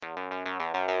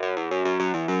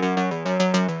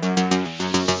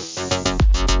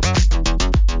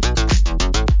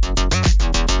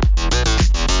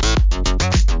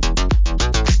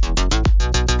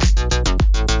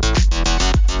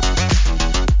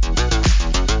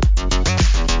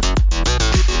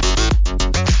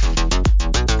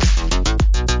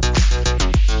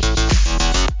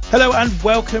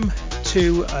welcome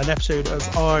to an episode of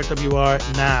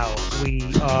RWR Now. We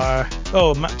are...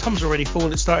 Oh, Tom's already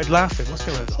fallen. It started laughing. What's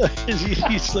going on?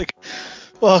 He's like,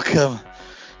 welcome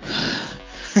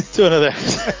to another...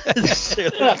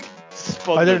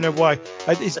 I don't know why.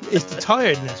 It's the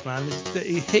tiredness, man.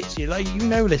 It hits you. Like, you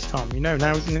know this, Tom. You know,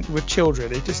 now with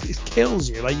children, it kills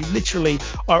you. Like, you literally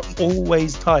are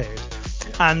always tired.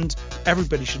 And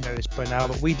everybody should know this by now,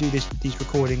 but we do these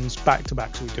recordings back to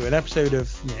back. So we do an episode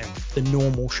of the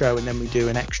normal show, and then we do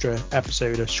an extra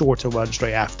episode, a shorter one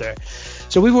straight after.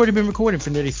 So we've already been recording for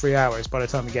nearly 3 hours by the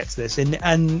time we get to this. And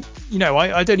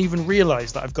I don't even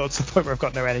realise that I've got to the point where I've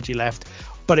got no energy left,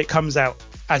 but it comes out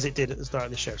as it did at the start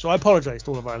of the show. So I apologise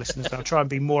to all of our listeners, and I'll try and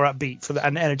be more upbeat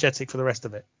and energetic for the rest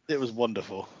of it. It was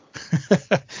wonderful.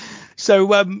 So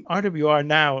RWR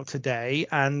Now today,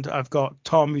 and I've got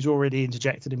Tom, who's already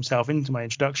interjected himself into my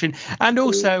introduction, and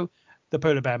also the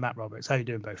polar bear, Matt Roberts. How you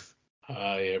doing, both?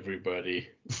 Hi, everybody.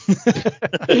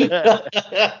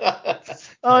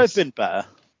 I've been better.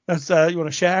 That's you want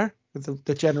to share with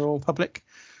the general public?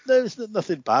 There's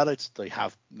nothing bad. I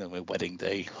have my wedding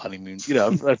day, honeymoon.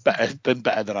 I've been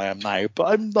better than I am now, but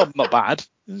I'm not bad.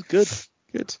 It's good.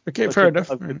 Good. Okay, fair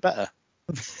enough. I've been better.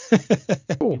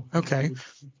 Oh, okay.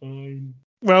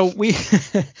 Well, we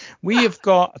have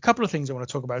got a couple of things I want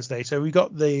to talk about today. So we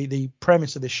got the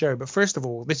premise of this show, but first of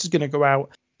all, this is going to go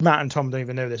out. Matt and Tom don't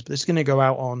even know this, but this is going to go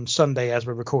out on Sunday as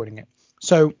we're recording it.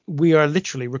 So we are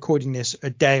literally recording this a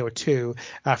day or two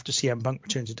after CM Punk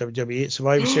returns to WWE at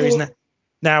Survivor Series now.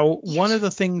 Now, one of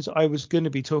the things I was going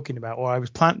to be talking about, or I was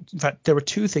planning, in fact, there were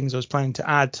two things I was planning to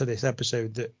add to this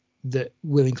episode that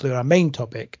will include our main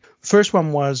topic. First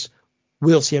one was,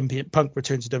 will CM Punk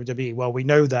return to WWE? Well, we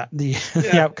know that the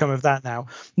outcome of that now.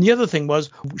 And the other thing was,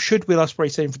 should Will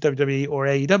Ospreay sign for WWE or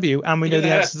AEW? And we know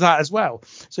the answer to that as well.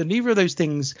 So neither of those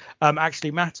things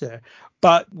actually matter.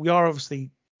 But we are obviously,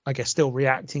 I guess, still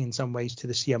reacting in some ways to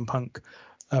the CM Punk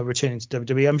returning to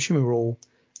WWE. I'm assuming we're all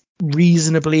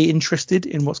reasonably interested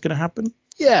in what's going to happen.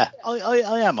 Yeah,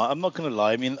 I am. I'm not going to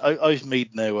lie. I mean, I've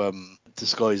made no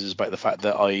disguises about the fact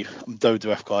that I'm a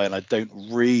WWF guy and I don't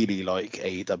really like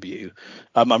AEW.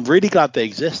 I'm really glad they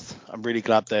exist. I'm really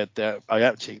glad that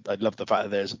I love the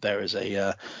fact that there is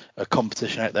a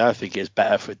competition out there. I think it's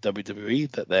better for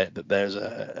WWE that there's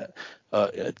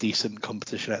a decent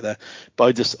competition out there. But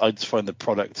I just find the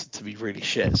product to be really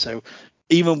shit. So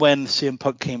even when CM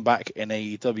Punk came back in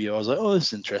AEW, I was like, oh, this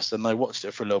is interesting. And I watched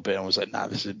it for a little bit and I was like, nah,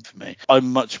 this isn't for me.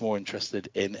 I'm much more interested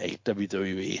in a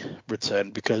WWE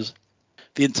return because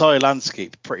the entire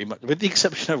landscape, pretty much, with the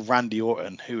exception of Randy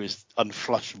Orton, who is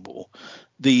unflushable,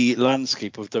 the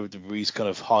landscape of WWE's kind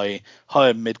of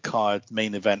higher mid-card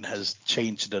main event has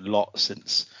changed a lot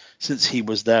since he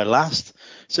was there last.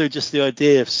 So just the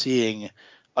idea of seeing,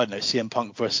 I don't know, CM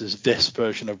Punk versus this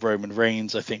version of Roman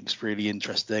Reigns, I think is really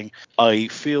interesting. I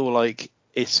feel like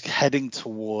it's heading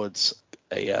towards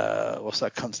a what's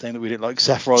that cunt's name that we didn't like?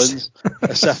 Seth Rollins.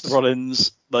 A Seth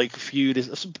Rollins like feud.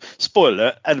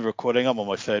 Spoiler, end of recording. I'm on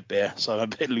my third beer, so I'm a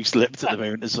bit loose-lipped at the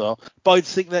moment as well. But I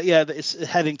think that that it's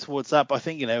heading towards that. But I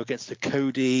think against a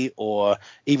Cody or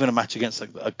even a match against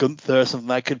like a Gunther or something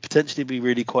that could potentially be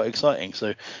really quite exciting.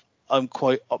 So I'm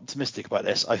quite optimistic about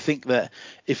this. I think that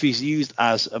if he's used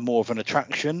as a more of an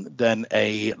attraction than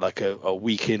a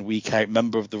week in, week out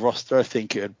member of the roster, I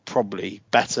think it would probably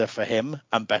better for him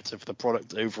and better for the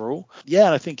product overall.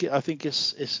 Yeah, I think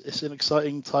it's an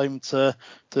exciting time to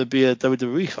be a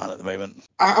WWE fan at the moment.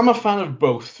 I'm a fan of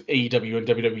both AEW and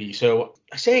WWE, so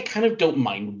I say I kind of don't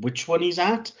mind which one he's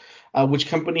at, which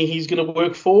company he's going to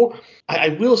work for.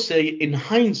 I will say, in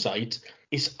hindsight,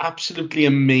 it's absolutely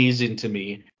amazing to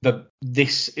me that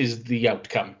this is the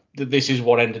outcome, that this is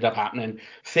what ended up happening.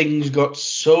 Things got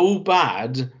so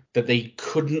bad that they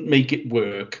couldn't make it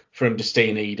work for him to stay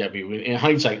in AEW. In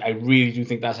hindsight, I really do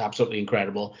think that's absolutely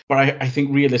incredible. But I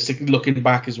think realistically, looking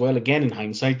back as well, again, in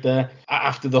hindsight there,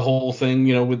 after the whole thing,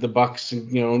 with the Bucks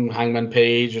and, Hangman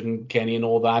Page and Kenny and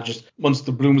all that, just once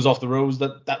the bloom was off the rose,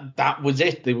 that was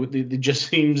it. It just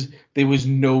seems there was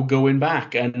no going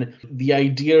back. And the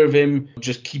idea of him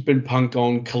just keeping Punk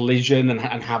on Collision and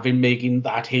having making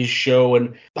that his show,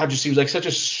 and that just seems like such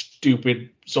a stupid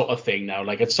sort of thing now.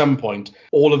 Like, at some point,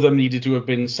 all of them needed to have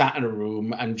been sat in a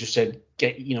room and just said,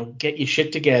 get your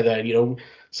shit together,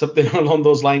 something along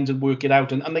those lines, and work it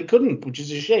out. And they couldn't, which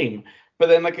is a shame. But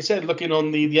then, like I said, looking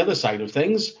on the other side of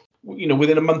things,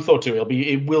 within a month or two,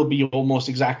 it will be almost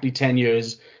exactly 10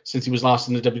 years since he was last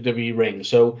in the WWE ring.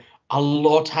 So a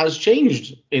lot has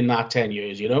changed in that 10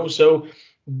 years, So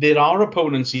there are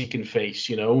opponents he can face,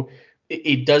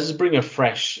 it does bring a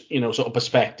fresh, sort of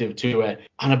perspective to it.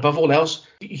 And above all else,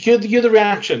 hear the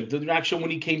reaction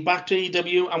when he came back to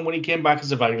AEW and when he came back to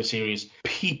Survivor Series.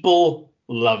 People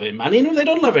love him. And even if they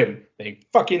don't love him, they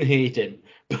fucking hate him.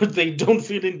 But they don't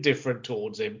feel indifferent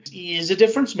towards him. He is a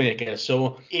difference maker.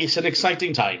 So it's an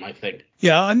exciting time, I think.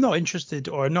 Yeah, I'm not interested,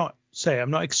 or I'm not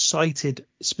excited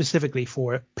specifically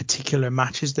for particular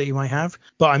matches that he might have,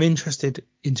 but I'm interested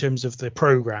in terms of the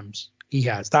programs he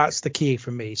has. That's the key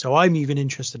for me. So I'm even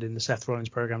interested in the Seth Rollins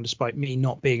program, despite me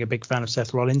not being a big fan of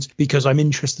Seth Rollins, because I'm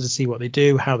interested to see what they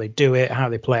do, how they do it, how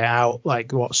they play it out,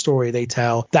 like what story they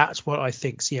tell. That's what I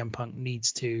think CM Punk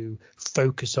needs to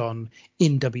focus on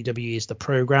in WWE, is the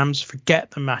programs.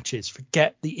 Forget the matches,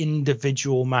 forget the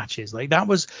individual matches. Like, that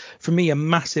was for me a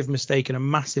massive mistake and a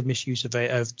massive misuse of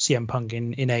CM Punk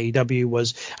in AEW,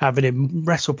 was having him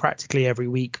wrestle practically every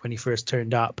week when he first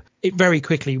turned up. It very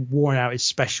quickly worn out his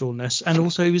specialness, and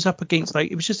also he was up against,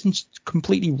 like, it was just in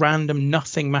completely random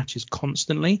nothing matches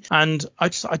constantly, and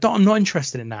I'm not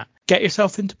interested in that. Get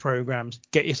yourself into programs,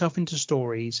 get yourself into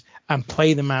stories, and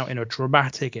play them out in a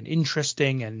dramatic and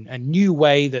interesting and new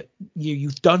way that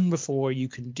you've done before, you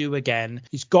can do again.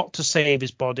 He's got to save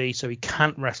his body, so he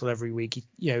can't wrestle every week.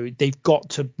 They've got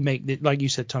to make it, like you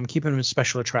said, Tom, keep him a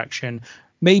special attraction.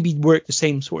 Maybe work the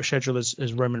same sort of schedule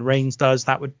as Roman Reigns does.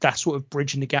 That's sort of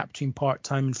bridging the gap between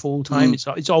part-time and full-time.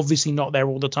 It's obviously not there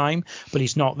all the time, but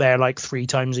he's not there like 3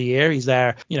 times a year. He's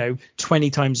there, 20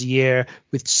 times a year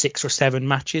with 6 or 7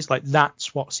 matches. Like,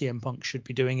 that's what CM Punk should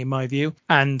be doing, in my view.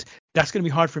 And that's going to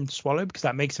be hard for him to swallow, because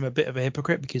that makes him a bit of a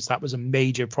hypocrite, because that was a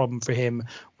major problem for him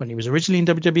when he was originally in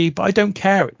WWE. But I don't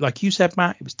care. Like you said,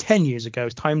 Matt, it was 10 years ago.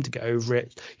 It's time to get over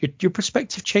it. Your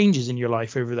perspective changes in your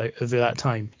life over that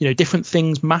time. Different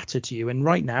things matter to you. And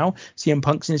right now, CM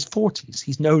Punk's in his 40s.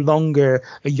 He's no longer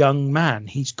a young man.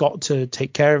 He's got to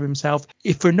take care of himself,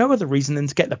 if for no other reason than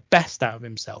to get the best out of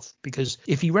himself. Because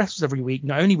if he wrestles every week,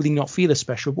 not only will he not feel as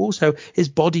special, but also his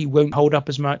body won't hold up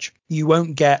as much. You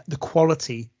won't get the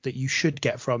quality that you should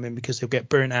get from him, because he'll get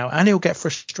burnt out and he'll get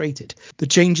frustrated. The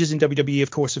changes in WWE,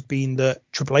 of course, have been that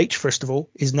Triple H, first of all,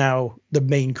 is now the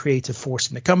main creative force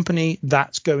in the company.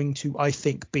 That's going to, I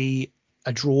think, be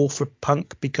a draw for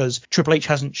Punk, because Triple H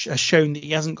has shown that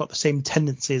he hasn't got the same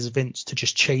tendency as Vince to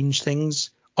just change things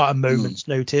at a moment's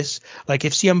notice. Like,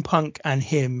 if CM Punk and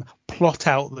him plot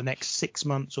out the next 6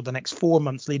 months or the next 4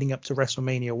 months leading up to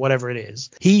WrestleMania or whatever it is,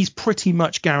 he's pretty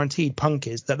much guaranteed, Punk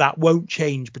is, that won't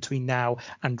change between now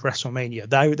and WrestleMania.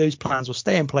 Those plans will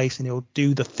stay in place and he'll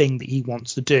do the thing that he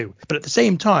wants to do. But at the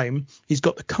same time, he's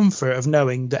got the comfort of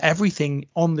knowing that everything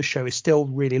on the show is still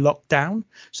really locked down.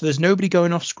 So there's nobody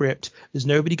going off script. There's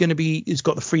nobody who's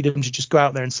got the freedom to just go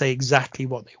out there and say exactly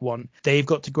what they want. They've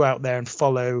got to go out there and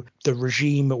follow the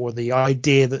regime or the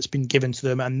idea that's been given to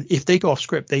them. And if they go off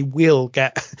script, they'll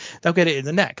get it in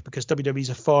the neck, because WWE is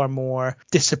a far more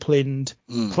disciplined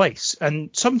place. And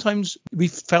sometimes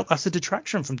we've felt that's a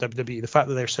detraction from WWE, the fact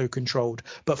that they're so controlled.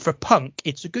 But for Punk,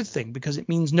 it's a good thing, because it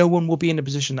means no one will be in a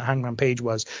position that Hangman Page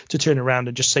was, to turn around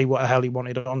and just say what the hell he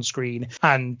wanted on screen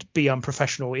and be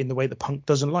unprofessional in the way that Punk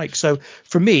doesn't like. So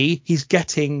for me, he's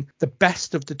getting the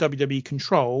best of the WWE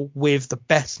control with the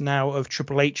best now of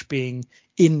Triple H being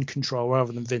in control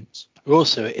rather than Vince.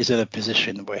 Also is in a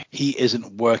position where he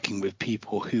isn't working with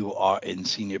people who are in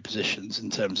senior positions in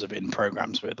terms of in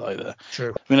programs with either.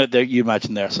 True. I mean, you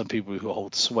imagine there are some people who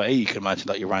hold sway. You can imagine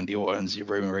like your Randy Ortons, your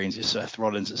Roman Reigns, your Seth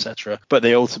Rollins, etc. But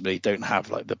they ultimately don't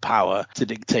have like the power to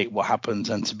dictate what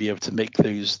happens and to be able to make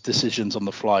those decisions on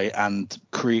the fly and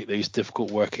create those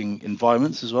difficult working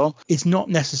environments as well. It's not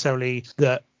necessarily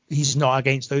that he's not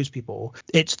against those people.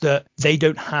 It's that they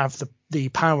don't have the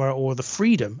power or the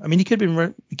freedom. I mean, he could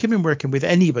have been working with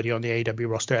anybody on the AEW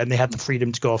roster and they had the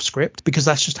freedom to go off script, because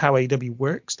that's just how AEW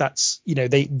works. That's,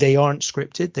 they aren't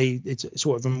scripted. It's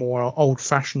sort of a more old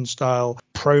fashioned style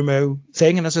promo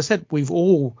thing. And as I said, we've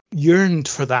all yearned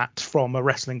for that from a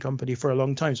wrestling company for a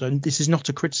long time. So this is not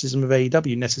a criticism of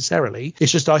AEW necessarily.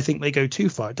 It's just, I think they go too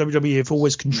far. WWE have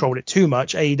always controlled it too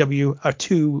much. AEW are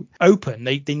too open.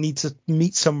 They need to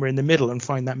meet somewhere in the middle and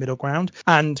find that middle ground.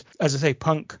 And as I say,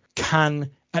 Punk can,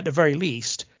 at the very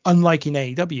least, unlike in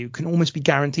AEW, can almost be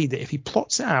guaranteed that if he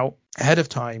plots it out ahead of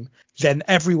time, then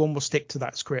everyone will stick to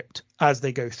that script as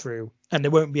they go through, and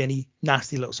there won't be any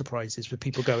nasty little surprises with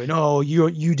people going, oh,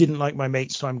 you didn't like my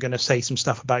mate, so I'm going to say some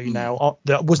stuff about you now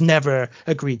that was never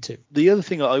agreed to. The other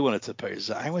thing I wanted to pose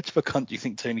is, how much of a cunt do you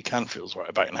think Tony Khan feels right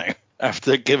about now,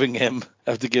 after giving him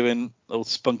after giving old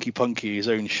Spunky Punky his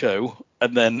own show,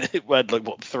 and then it went like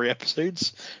 3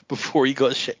 episodes before he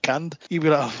got shit canned. You'd be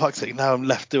like, oh fuck's sake, now I'm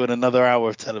left doing another hour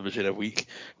of television a week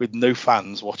with no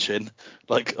fans watching.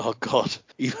 Like, oh god,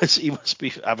 he must be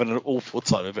having an awful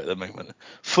time of it at the moment.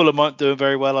 Fulham aren't doing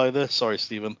very well either. Sorry,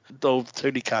 Stephen. Old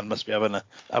Tony Khan must be having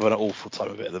an awful time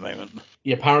of it at the moment.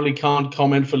 He apparently can't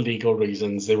comment for legal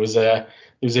reasons. There was a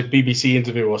BBC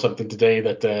interview or something today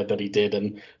that he did,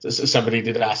 and somebody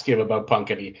did ask him about Punk,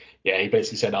 and he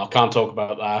basically said, "I can't talk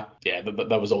about that." Yeah,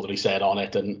 that was all that he said on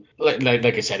it. And like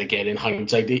I said again, in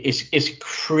hindsight, it's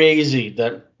crazy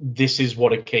that this is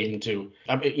what it came to.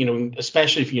 I mean,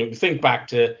 especially if you think back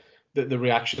to the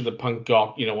reaction that Punk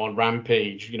got, on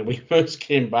Rampage, we first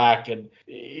came back, and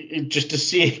just to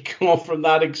see it go from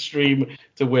that extreme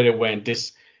to where it went,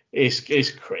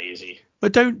 it's crazy.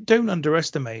 But don't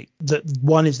underestimate that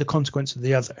one is the consequence of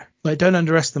the other. Like, don't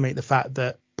underestimate the fact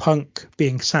that Punk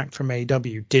being sacked from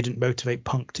AEW didn't motivate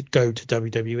Punk to go to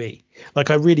WWE. Like,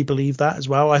 I really believe that as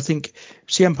well. I think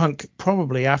CM Punk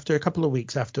probably after a couple of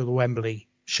weeks after the Wembley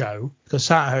show, because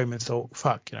sat at home and thought,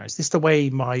 fuck, is this the way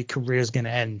my career is going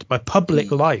to end? My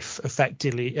public life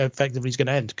effectively is going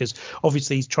to end, because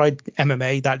obviously he's tried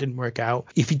MMA, that didn't work out.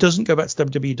 If he doesn't go back to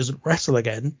WWE, doesn't wrestle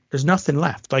again, there's nothing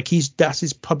left. Like, that's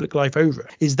his public life over.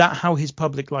 Is that how his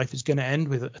public life is going to end,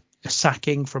 with a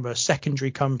sacking from a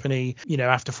secondary company,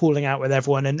 after falling out with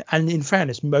everyone? And in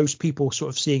fairness, most people sort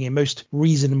of seeing him, most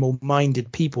reasonable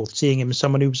minded people seeing him as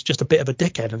someone who's just a bit of a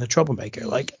dickhead and a troublemaker.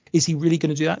 Like, is he really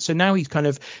going to do that? So now he's kind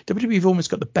of, WWE have almost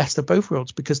got the best of both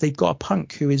worlds, because they've got a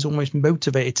Punk who is almost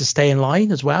motivated to stay in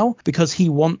line as well, because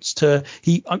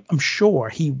I'm sure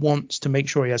he wants to make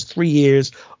sure he has 3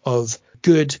 years of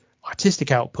good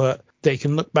artistic output that he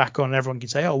can look back on and everyone can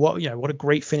say, oh, what a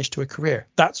great finish to a career.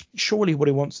 That's surely what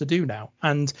he wants to do now.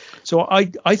 And so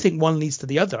I think one leads to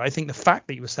the other. I think the fact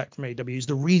that he was sacked from AEW is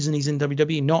the reason he's in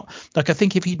WWE. Not like, I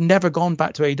think if he'd never gone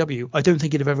back to AEW, I don't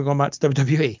think he'd have ever gone back to WWE.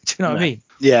 Do you know what I mean?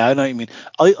 Yeah, I know what you mean.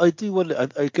 I do wonder.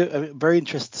 I'm very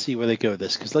interested to see where they go with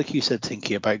this, because like you said,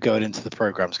 Tinky, about going into the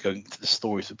programs, going into the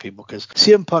stories with people, because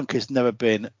CM Punk has never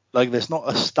been like, there's not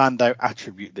a standout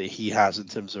attribute that he has in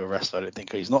terms of a wrestler. I don't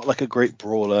think he's not like a great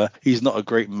brawler. He's not a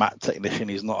great mat technician.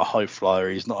 He's not a high flyer.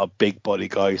 He's not a big body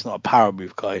guy. He's not a power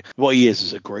move guy. What he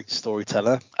is a great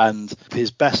storyteller. And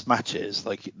his best matches,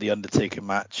 like the Undertaker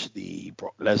match, the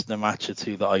Brock Lesnar match, are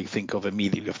two that I think of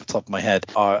immediately off the top of my head,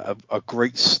 are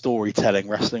great storytelling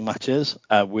wrestling matches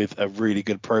with a really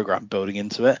good program building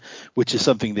into it, which is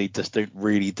something they just don't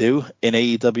really do in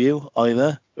AEW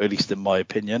either, at least in my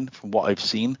opinion, from what I've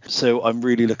seen. So I'm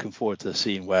really looking forward to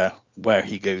seeing where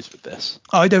he goes with this.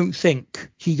 I don't think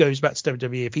he goes back to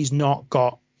WWE if he's not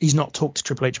talked to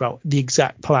Triple H about the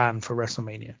exact plan for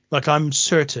WrestleMania. Like, I'm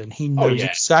certain he knows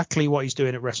exactly what he's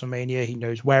doing at WrestleMania. He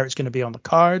knows where it's going to be on the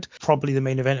card. Probably the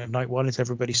main event of night one, as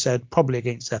everybody said, probably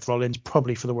against Seth Rollins,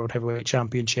 probably for the World Heavyweight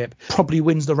Championship, probably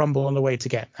wins the Rumble on the way to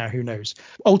get there. Who knows?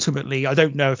 Ultimately, I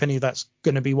don't know if any of that's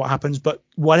going to be what happens, but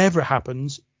whatever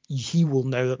happens, he will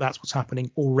know that that's what's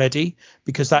happening already,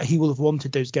 because that he will have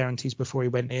wanted those guarantees before he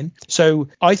went in. So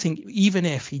I think even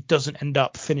if he doesn't end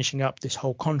up finishing up this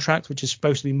whole contract, which is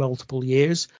supposed to be multiple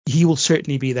years, he will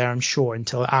certainly be there, I'm sure,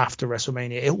 until after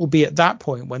WrestleMania. It will be at that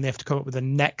point when they have to come up with the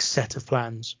next set of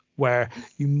plans, where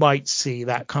you might see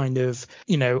that kind of,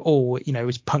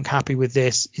 is Punk happy with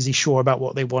this? Is he sure about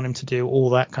what they want him to do? All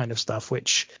that kind of stuff,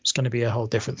 which is going to be a whole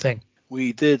different thing.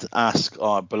 We did ask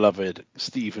our beloved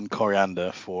Stephen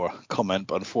Coriander for comment,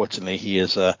 but unfortunately he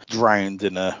is drowned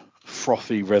in a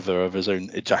frothy river of his own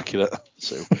ejaculate,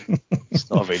 so it's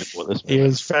not available at this moment. He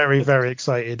was very, very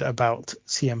excited about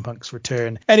CM Punk's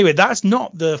return. Anyway, that's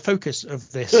not the focus of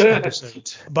this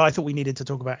episode, but I thought we needed to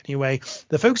talk about it anyway.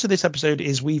 The focus of this episode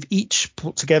is we've each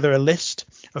put together a list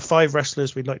of 5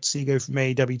 wrestlers we'd like to see go from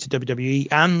AEW to WWE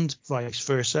and vice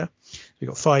versa. We've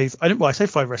got 5. I say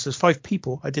 5 wrestlers, 5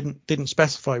 people. I didn't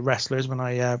specify wrestlers when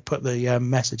I put the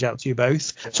message out to you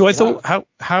both. So I thought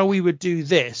how we would do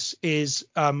this is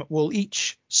we'll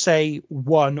each say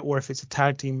one, or if it's a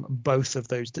tag team, both of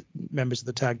those members of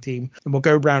the tag team, and we'll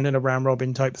go round in a round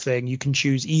robin type thing. You can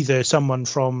choose either someone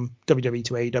from WWE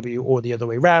to AEW or the other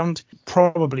way round.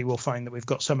 Probably we'll find that we've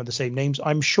got some of the same names,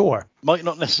 I'm sure. Might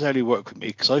not necessarily work with me,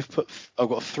 because I've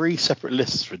got 3 separate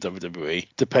lists for WWE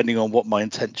depending on what my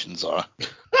intentions are.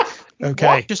 Okay.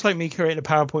 What? Just like me creating a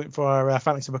PowerPoint for our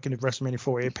fantasy booking of WrestleMania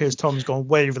 4, it appears Tom's gone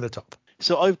way over the top.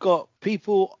 So I've got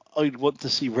people I'd want to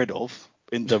see rid of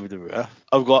in WWF.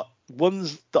 I've got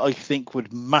ones that I think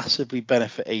would massively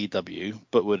benefit AEW,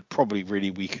 but would probably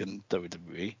really weaken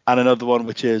WWE. And another one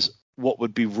which is what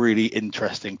would be really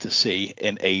interesting to see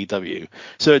in AEW.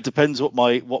 So it depends what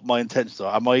my intentions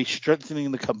are. Am I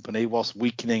strengthening the company whilst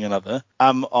weakening another?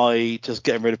 Am I just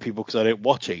getting rid of people because I don't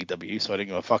watch AEW, so I don't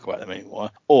give a fuck about them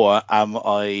anymore? Or am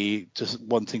I just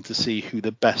wanting to see who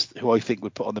I think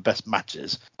would put on the best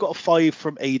matches? I've got a 5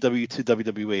 from AEW to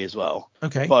WWE as well.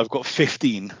 Okay. But I've got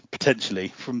 15 potentially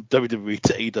from WWE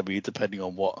to AEW, depending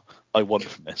on what I want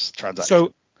from this transaction.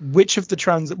 So which of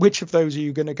those are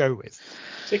you going to go with?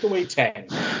 Take away 10.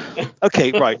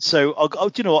 Okay, right. So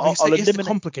I'll you know what, I'll eliminate. eliminate.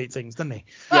 Complicate things, doesn't he?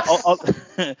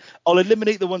 Yeah, I'll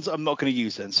eliminate the ones that I'm not going to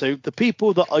use then. So the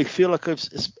people that I feel like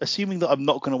assuming that I'm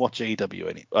not going to watch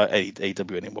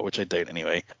AEW anymore, which I don't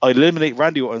anyway. I eliminate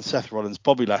Randy Orton, Seth Rollins,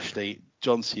 Bobby Lashley,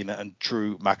 John Cena, and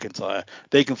Drew McIntyre.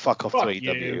 They can fuck off to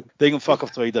AEW. They can fuck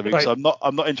off to AEW. Right. So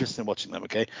I'm not interested in watching them.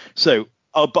 Okay. So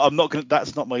but I'm not going to.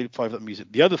 That's not my 5 that I'm using.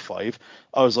 The other 5,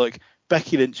 I was like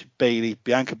Becky Lynch, Bayley,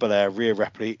 Bianca Belair, Rhea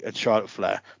Ripley, and Charlotte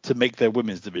Flair to make their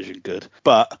women's division good.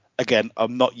 But again,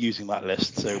 I'm not using that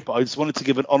list. But I just wanted to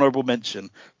give an honourable mention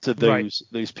to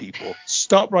those people.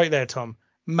 Stop right there, Tom.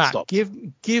 Matt, Stop.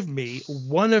 give me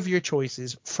one of your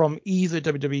choices from either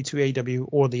WWE to AEW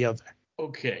or the other.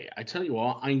 Okay, I tell you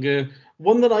what,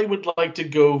 one that I would like to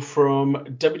go from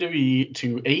WWE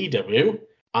to AEW,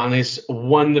 and it's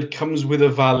one that comes with a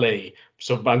valet.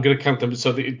 So I'm going to count them.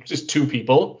 So it's just 2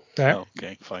 people.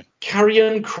 Okay, fine.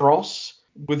 Karrion Kross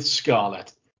with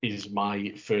Scarlett is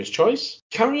my first choice.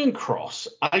 Karrion Kross,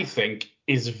 I think,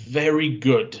 is very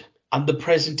good. And the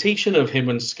presentation of him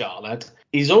and Scarlett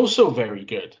is also very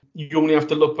good. You only have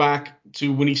to look back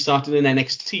to when he started in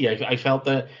NXT. I felt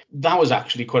that was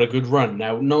actually quite a good run.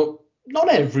 Now, not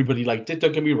everybody liked it,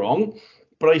 don't get me wrong,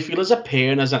 but I feel as a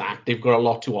pair and as an act, they've got a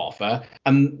lot to offer.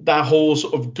 And that whole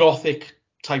sort of gothic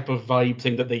type of vibe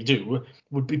thing that they do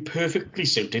would be perfectly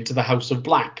suited to the House of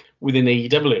Black within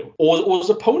AEW or as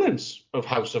opponents of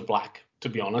House of Black, to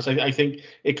be honest. I think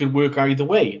it could work either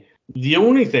way. The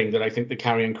only thing that I think the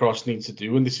Karrion Kross needs to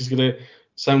do, and this is going to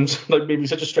sound like maybe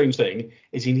such a strange thing,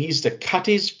 is he needs to cut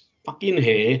his fucking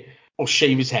hair or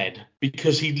shave his head,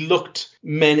 because he looked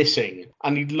menacing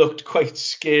and he looked quite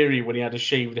scary when he had a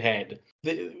shaved head.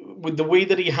 With the way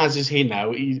that he has his hair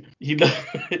now, he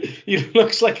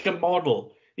looks like a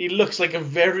model. He looks like a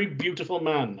very beautiful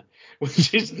man,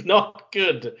 which is not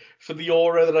good for the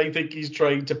aura that I think he's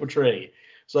trying to portray.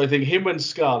 So I think him and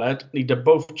Scarlett need to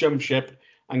both jump ship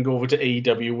and go over to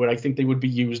AEW, where I think they would be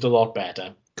used a lot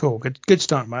better. Cool. Good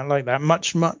start, man. I like that.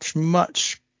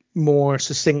 Much more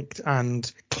succinct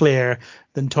and clear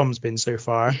than Tom's been so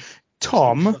far.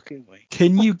 Tom,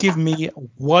 can you give me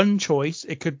one choice?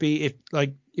 It could be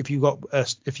if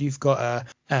you've got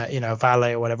a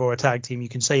valet or whatever, or a tag team, you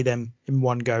can say them in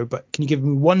one go. But can you give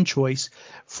me one choice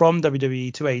from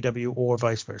WWE to AEW or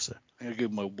vice versa? I'm gonna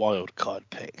give my wild card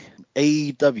pick.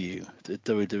 AEW to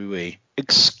WWE.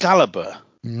 Excalibur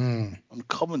on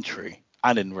commentary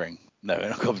and in ring. No,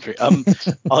 not commentary.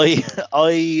 I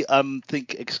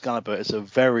think Excalibur is a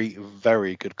very,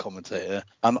 very good commentator,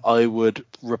 and I would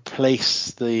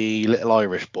replace the little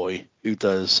Irish boy who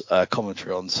does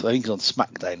commentary on. So I think he's on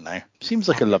SmackDown now. Seems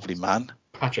like a lovely man.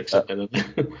 Patrick something.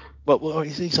 Well,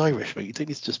 he's Irish, but you think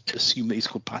he's just assume that he's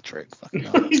called Patrick.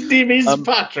 His name is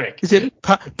Patrick. Is it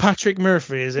Patrick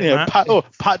Murphy? Is it? Yeah, Matt?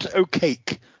 Pat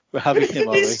O'Cake. We're having him,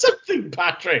 are we? Something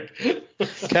Patrick.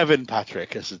 Kevin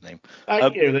Patrick is his name.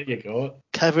 Thank you. There you go.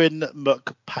 Kevin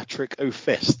McPatrick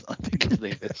O'Fist, I think his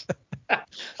name is.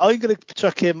 I'm going to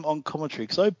chuck him on commentary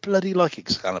because I bloody like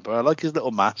Excalibur. I like his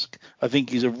little mask. I think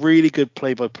he's a really good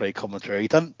play-by-play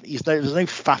commentator. There's no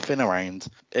faffing around.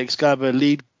 Excalibur,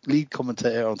 lead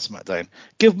commentator on SmackDown.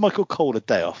 Give Michael Cole a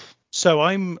day off. So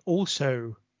I'm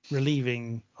also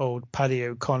relieving old Paddy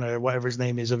O'Connor, whatever his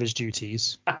name is, of his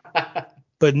duties.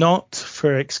 But not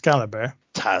for Excalibur.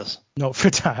 Taz. Not for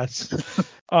Taz.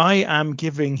 I am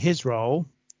giving his role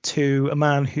to a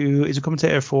man who is a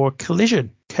commentator for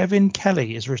Collision. Kevin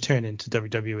Kelly is returning to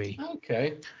WWE.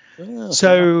 Okay.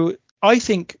 So I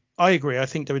agree. I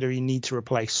think WWE need to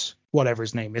replace whatever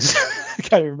his name is. I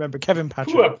can't even remember. Kevin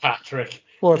Patrick. Poor Patrick.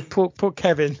 Or poor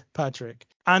Kevin Patrick.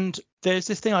 And there's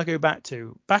this thing I go back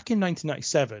to. Back in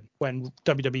 1997, when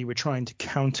WWE were trying to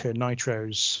counter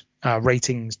Nitro's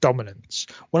ratings dominance,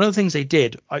 one of the things they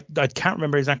did, I can't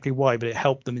remember exactly why, but it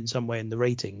helped them in some way in the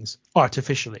ratings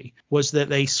artificially, was that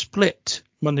they split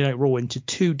Monday Night Raw into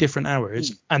 2 different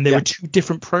hours, and there were 2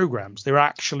 different programs. There were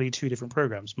actually 2 different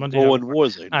programs, Monday Night and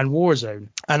Warzone. And Warzone.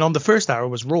 And on the first hour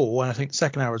was Raw, and I think the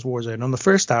second hour was Warzone. On the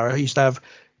first hour, I used to have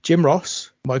Jim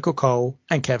Ross, Michael Cole,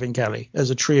 and Kevin Kelly as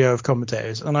a trio of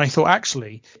commentators. And I thought,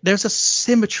 actually, there's a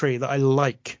symmetry that I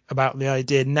like about the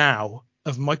idea now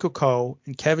of Michael Cole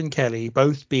and Kevin Kelly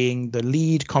both being the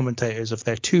lead commentators of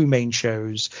their two main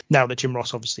shows. Now that Jim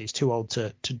Ross obviously is too old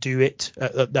to do it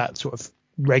at that sort of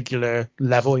regular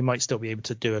level, he might still be able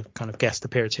to do a kind of guest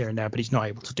appearance here and there, but he's not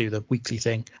able to do the weekly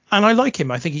thing. And I like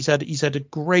him. I think he's had a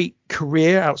great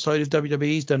career outside of WWE.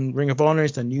 He's done Ring of Honor,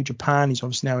 he's done New Japan, he's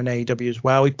obviously now in AEW as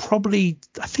well.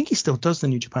 I think he still does the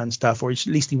New Japan stuff, or at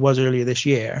least he was earlier this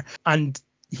year. And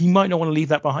he might not want to leave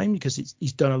that behind because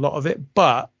he's done a lot of it,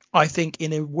 but I think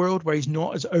in a world where he's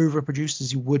not as overproduced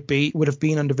as he would have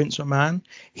been under Vince McMahon,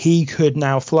 he could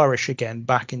now flourish again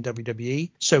back in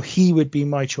WWE. So he would be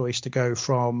my choice to go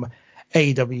from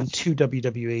AEW to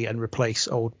WWE and replace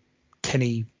old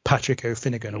Kenny Patrick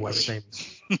O'Finnegan or whatever his name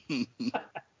is.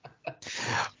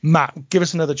 Matt, give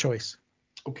us another choice.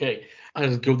 Okay,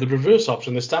 I'll go the reverse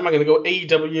option this time. I'm going to go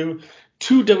AEW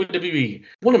to WWE.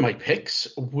 One of my picks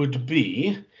would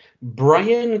be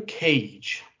Brian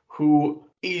Cage, who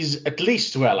is at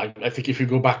least, well, I think if you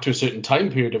go back to a certain time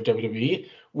period of WWE,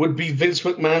 would be Vince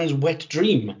McMahon's wet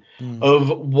dream of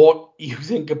what you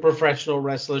think a professional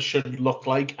wrestler should look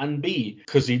like and be.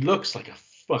 Because he looks like a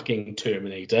fucking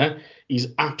Terminator. He's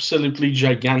absolutely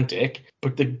gigantic,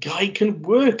 but the guy can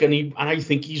work, and I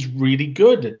think he's really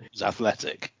good. He's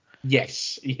athletic.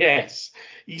 Yes.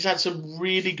 He's had some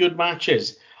really good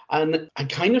matches. And I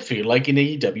kind of feel like in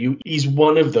AEW, he's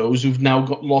one of those who've now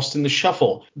got lost in the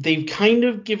shuffle. They've kind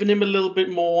of given him a little bit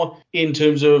more in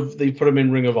terms of they put him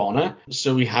in Ring of Honor.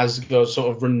 So he has got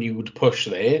sort of renewed push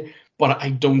there. But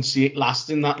I don't see it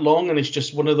lasting that long. And it's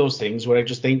just one of those things where I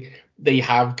just think they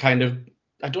have kind of,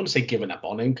 I don't want to say given up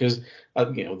on him because,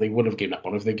 they wouldn't have given up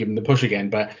on him if they given him the push again.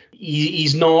 But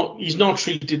he's not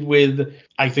treated with,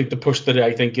 I think, the push that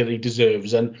I think that he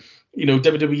deserves. And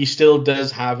WWE still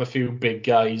does have a few big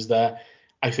guys that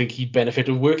I think he'd benefit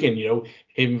of working.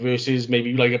 Him versus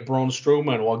maybe like a Braun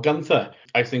Strowman or a Gunther,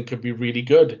 I think could be really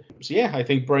good. So yeah, I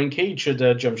think Brian Cage should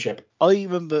jump ship. I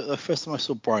remember the first time I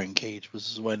saw Brian Cage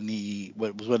was when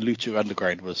Lucha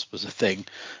Underground was a thing.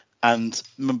 And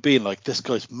I remember being like, this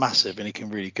guy's massive and he can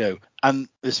really go. And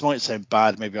this might sound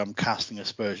bad, maybe I'm casting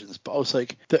aspersions, but I was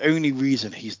like, the only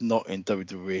reason he's not in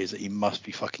WWE is that he must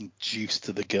be fucking juiced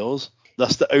to the gills.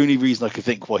 That's the only reason I could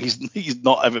think why he's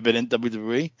not ever been in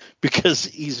WWE, because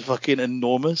he's fucking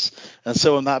enormous and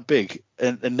so I'm that big.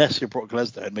 And unless you're Brock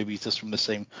Lesnar, and maybe he's just from the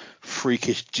same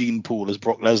freakish gene pool as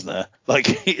Brock Lesnar, like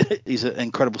he's an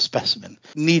incredible specimen.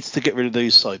 Needs to get rid of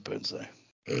those sideburns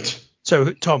though.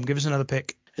 So Tom, give us another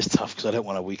pick. It's tough because I don't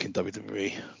want to weaken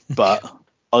WWE, but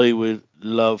I would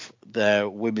love their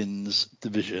women's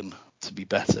division to be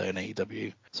better in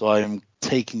AEW. So I am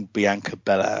taking Bianca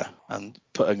Belair and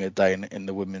putting her down in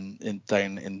the in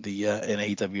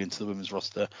AEW into the women's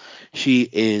roster. She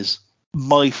is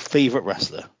my favorite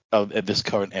wrestler of this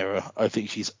current era. I think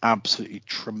she's absolutely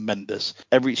tremendous.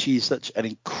 She's such an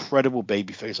incredible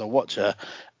babyface. I watch her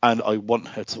and I want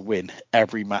her to win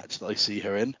every match that I see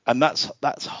her in, and that's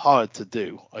hard to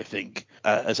do. I think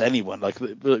as anyone, like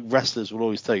wrestlers will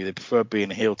always tell you they prefer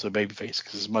being a heel to a babyface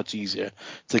because it's much easier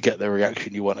to get the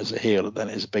reaction you want as a heel than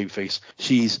as a babyface.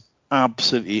 She's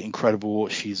absolutely incredible.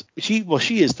 She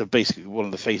is basically one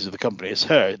of the faces of the company. It's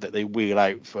her that they wheel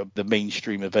out for the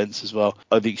mainstream events as well.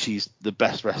 I think she's the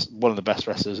best one of the best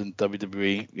wrestlers in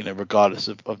WWE, regardless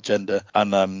of gender,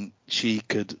 and she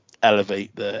could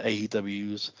elevate the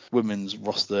AEW's women's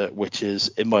roster, which is,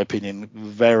 in my opinion,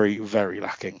 very, very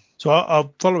lacking. So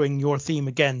I'll following your theme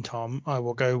again, Tom, I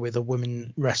will go with a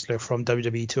women wrestler from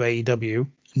WWE to AEW.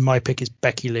 And my pick is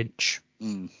Becky Lynch.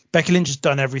 Becky Lynch has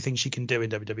done everything she can do in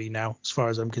WWE now, as far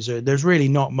as I'm concerned. There's really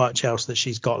not much else that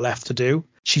she's got left to do.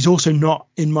 She's also not,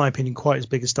 in my opinion, quite as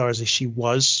big a star as she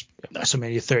was.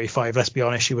 WrestleMania 35, let's be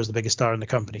honest, she was the biggest star in the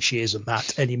company. She isn't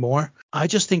that anymore. I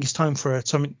just think it's time for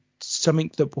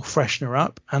something that will freshen her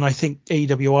up. And I think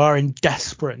AEW are in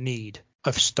desperate need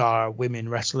of star women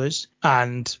wrestlers.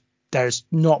 And there's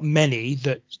not many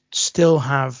that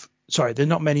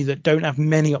don't have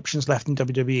many options left in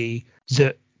WWE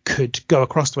that could go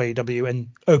across to AEW and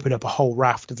open up a whole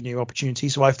raft of new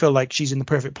opportunities. So I feel like she's in the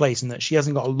perfect place in that she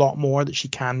hasn't got a lot more that she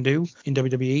can do in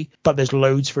WWE, but there's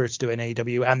loads for her to do in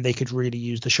AEW, and they could really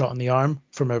use the shot in the arm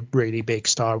from a really big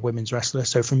star women's wrestler.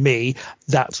 So for me,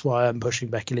 that's why I'm pushing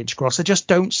Becky Lynch across. I just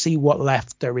don't see what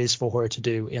left there is for her to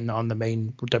do on the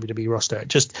main WWE roster.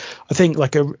 I think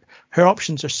like her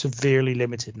options are severely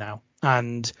limited now.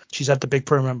 And she's had the big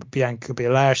program with Bianca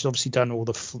Belair. She's obviously done all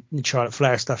the Charlotte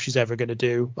Flair stuff she's ever going to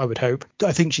do, I would hope.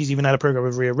 I think she's even had a program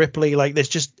with Rhea Ripley. Like, there's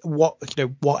just what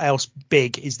else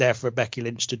big is there for Becky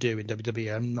Lynch to do in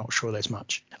WWE? I'm not sure there's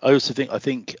much. I also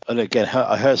think, and again,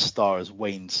 her star has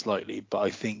waned slightly, but I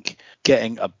think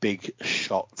getting a big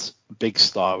shot, big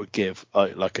star would give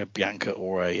like a Bianca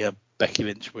or a Becky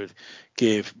Lynch would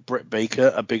give Britt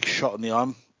Baker a big shot in the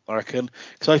arm, I reckon,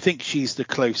 because I think she's the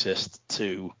closest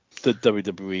to the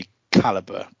WWE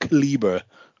caliber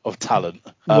of talent.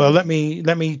 Well, let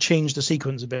me change the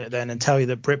sequence a bit then and tell you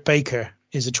that Britt Baker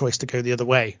is a choice to go the other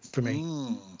way for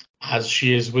me. As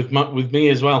she is with me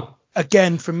as well.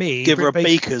 Again, for me, give her a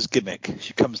baker's gimmick.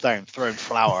 She comes down throwing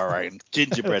flour around,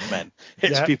 gingerbread men,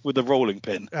 hits people with a rolling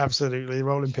pin. Absolutely,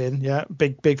 rolling pin. Yeah,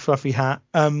 big fluffy hat.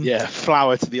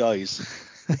 Flour to the eyes.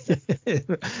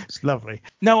 It's lovely.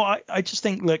 No, I just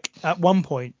think, look, at one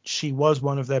point she was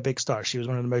one of their big stars. She was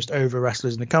one of the most over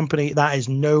wrestlers in the company. That is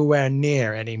nowhere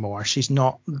near anymore. She's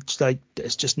not, like,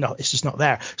 it's just not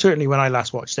there. Certainly when I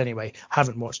last watched anyway.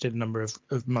 Haven't watched it a number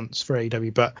of months for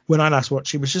AEW, but when I last watched,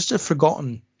 she was just a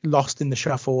forgotten, lost in the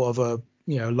shuffle of a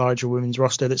larger women's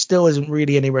roster that still isn't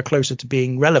really anywhere closer to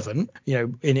being relevant,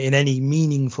 in any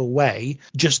meaningful way.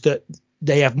 Just that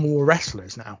they have more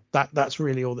wrestlers now. That's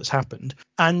really all that's happened.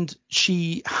 And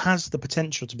she has the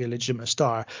potential to be a legitimate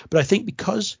star. But I think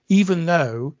because even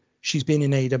though she's been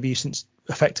in AEW since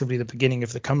effectively the beginning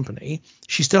of the company,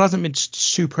 she still hasn't been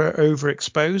super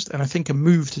overexposed. And I think a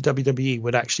move to WWE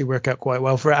would actually work out quite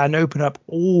well for her and open up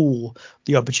all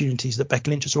the opportunities that Becky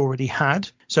Lynch has already had.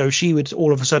 So she would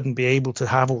all of a sudden be able to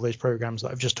have all those programs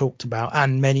that I've just talked about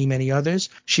and many, many others.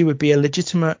 She would be a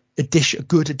legitimate addition, a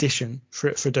good addition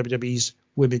for WWE's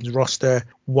women's roster,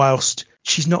 whilst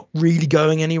she's not really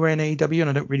going anywhere in AEW, and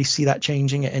I don't really see that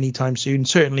changing at any time soon.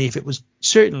 Certainly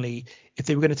if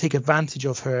they were going to take advantage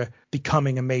of her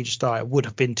becoming a major star, it would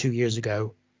have been 2 years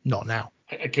ago, not now.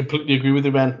 I completely agree with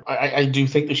you, Ben. I do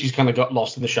think that she's kind of got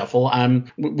lost in the shuffle,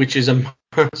 which is a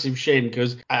massive shame,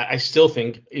 because I still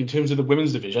think in terms of the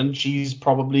women's division, she's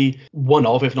probably one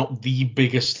of, if not the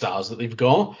biggest stars that they've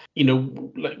got.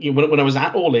 When I was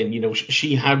at All In,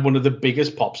 she had one of the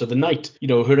biggest pops of the night.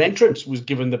 Her entrance was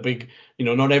given the big,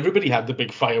 not everybody had the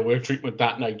big firework treatment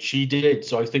that night. She did.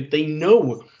 So I think they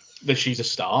know that she's a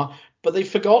star, but they've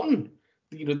forgotten.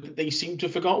 They seem to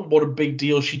have forgotten what a big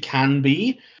deal she can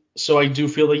be. So I do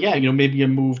feel that, maybe a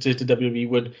move to WWE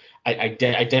would. I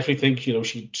definitely think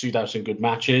she'd have some good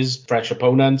matches, fresh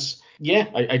opponents. Yeah,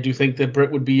 I do think that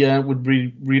Britt would be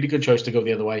really good choice to go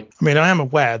the other way. I mean, I am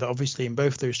aware that obviously in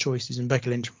both those choices, in Becky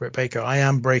Lynch and Britt Baker, I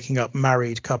am breaking up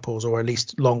married couples, or at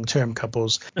least long-term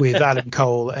couples, with Adam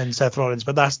Cole and Seth Rollins.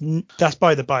 But that's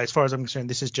by the by. As far as I'm concerned,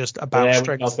 this is just about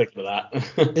strength. I'll think of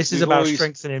that. This is about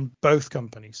strengthening both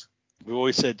companies. We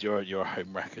always said you're a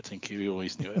home wrecker, Tinky. We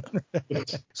always knew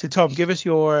it. So, Tom, give us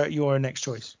your next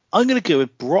choice. I'm going to go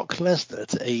with Brock Lesnar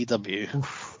to AEW.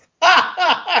 Oof.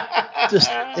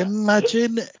 Just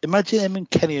imagine him and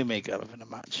Kenny Omega having a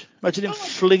match. Imagine him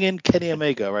flinging Kenny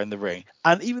Omega around the ring.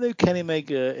 And even though Kenny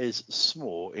Omega is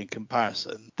small in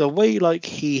comparison, the way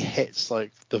he hits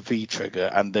the V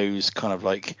trigger and those kind of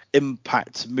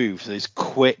impact moves, those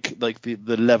quick,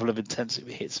 the level of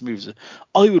intensity he hits moves,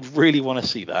 I would really want to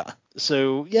see that.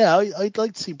 So yeah, I'd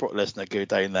like to see Brock Lesnar go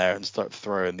down there and start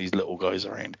throwing these little guys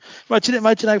around. Imagine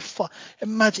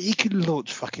imagine he could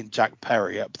launch fucking Jack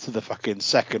Perry up to the fucking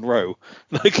second row.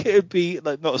 It'd be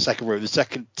not the second row, the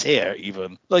second tier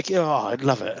even. I'd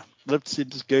love it. I'd love to see him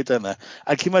just go down there.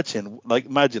 I can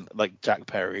imagine Jack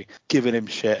Perry giving him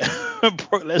shit and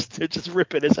Brock Lesnar just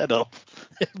ripping his head off.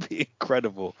 It'd be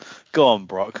incredible. Go on,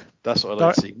 Brock. That's what I'd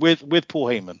like to see. With Paul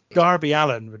Heyman. Darby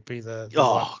Allin would be the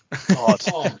God.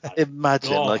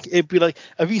 Imagine it'd be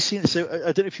have you seen, so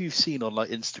I don't know if you've seen on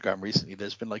Instagram recently,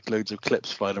 there's been loads of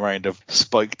clips flying around of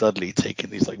Spike Dudley taking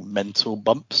these mental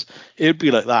bumps. It'd be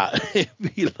like that.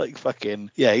 It'd be fucking,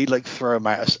 yeah, he'd throw him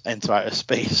into outer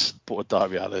space. Poor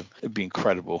Darby Allin. It'd be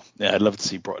incredible. Yeah, I'd love to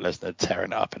see Brock Lesnar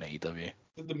tearing it up in AEW.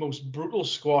 The most brutal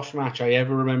squash match I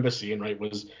ever remember seeing,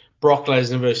 was Brock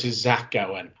Lesnar versus Zach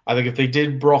Gowen. I think if they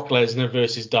did Brock Lesnar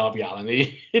versus Darby Allin,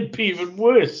 it'd be even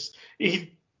worse.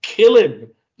 He'd kill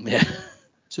him. Yeah.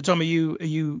 So, Tom, are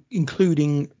you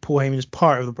including Paul Heyman as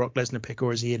part of the Brock Lesnar pick,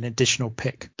 or is he an additional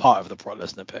pick? Part of the Brock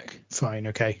Lesnar pick. Fine,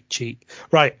 okay, cheat.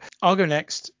 Right, I'll go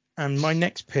next, and my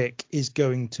next pick is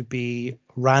going to be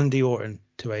Randy Orton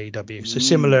to AEW. So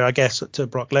similar, I guess, to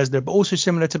Brock Lesnar, but also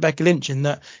similar to Becky Lynch in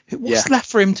that what's left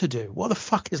for him to do? What the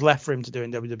fuck is left for him to do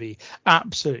in WWE?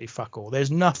 Absolutely fuck all. There's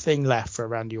nothing left for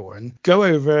Randy Orton. Go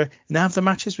over and have the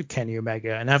matches with Kenny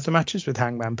Omega and have the matches with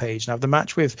Hangman Page and have the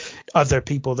match with other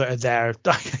people that are there.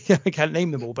 I can't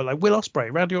name them all, but Will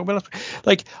Ospreay, Randy Orton, Will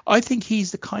Ospreay. I think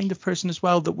he's the kind of person as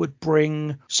well that would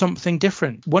bring something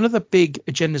different. One of the big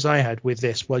agendas I had with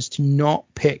this was to not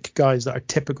pick guys that are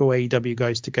typical AEW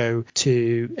guys to go to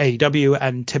to AEW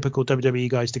and typical WWE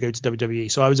guys to go to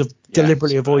WWE. So I was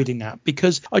deliberately avoiding that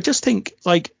because I just think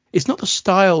like it's not the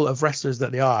style of wrestlers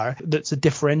that they are that's a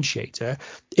differentiator.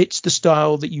 It's the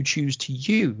style that you choose to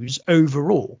use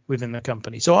overall within the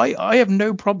company. So I have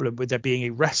no problem with there being a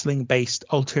wrestling-based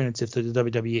alternative to the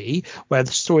WWE, where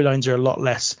the storylines are a lot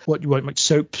less what you want, like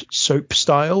soap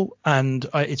style, and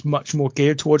it's much more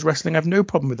geared towards wrestling. I have no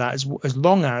problem with that as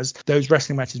long as those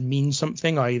wrestling matches mean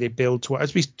something, i.e. they build to,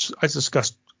 as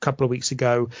discussed couple of weeks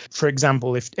ago, for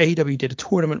example, if AEW did a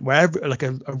tournament where like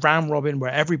a round robin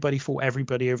where everybody fought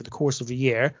everybody over the course of a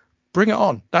year, bring it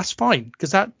on. That's fine,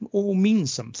 because that all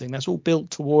means something. That's all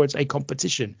built towards a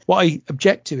competition. What I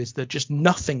object to is the just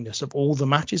nothingness of all the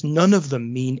matches. None of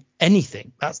them mean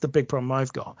anything. That's the big problem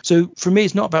I've got. So for me,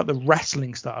 it's not about the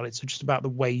wrestling style. It's just about the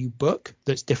way you book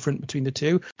that's different between the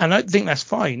two. And I think that's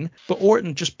fine. But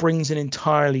Orton just brings an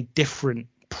entirely different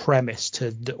premise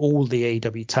to all the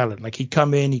AEW talent. Like he'd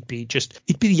come in, he'd be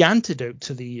the antidote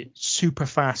to the super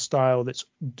fast style that's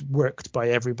worked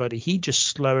by everybody. He'd just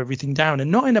slow everything down, and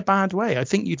not in a bad way. I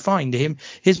think you'd find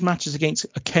his matches against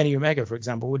a Kenny Omega, for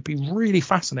example, would be really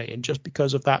fascinating just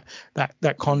because of that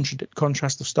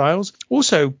contrast of styles.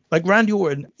 Also, like Randy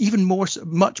Orton, even more so,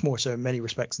 much more so in many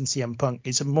respects than CM Punk,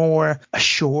 is a more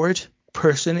assured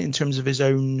person in terms of his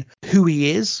own who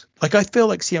he is. Like I feel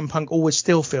like CM Punk always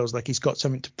still feels like he's got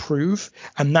something to prove,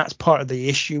 and that's part of the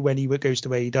issue when he goes to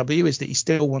AEW, is that he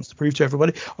still wants to prove to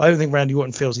everybody. I don't think Randy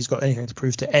Orton feels he's got anything to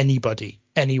prove to anybody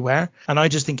anywhere, and I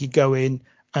just think he'd go in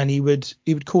and he would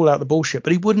call out the bullshit,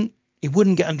 but he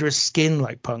wouldn't get under his skin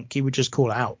like Punk. He would just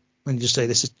call it out and just say,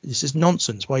 this is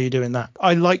nonsense. Why are you doing that?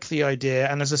 I like the idea.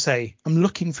 And as I say, I'm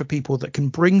looking for people that can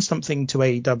bring something to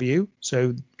AEW.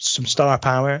 So some star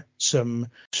power,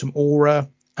 some aura,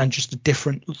 and just a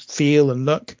different feel and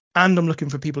look. And I'm looking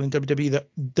for people in WWE that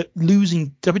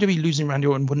WWE losing Randy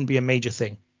Orton wouldn't be a major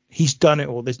thing. He's done it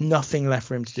all. There's nothing left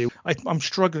for him to do. I'm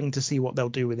struggling to see what they'll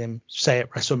do with him, say, at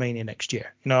WrestleMania next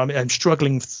year. You know, I'm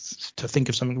struggling to think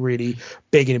of something really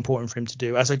big and important for him to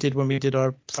do, as I did when we did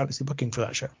our fantasy booking for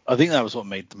that show. I think that was what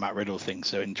made the Matt Riddle thing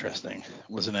so interesting,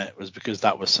 wasn't it? Was because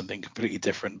that was something completely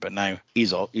different, but now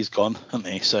he's gone, hasn't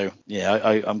he? So,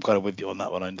 yeah, I'm kind of with you on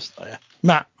that one. I understand. Yeah.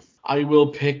 Matt? I will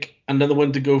pick another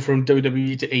one to go from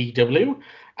WWE to AEW,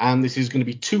 and this is going to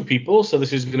be two people, so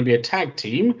this is going to be a tag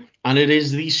team, and it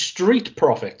is the Street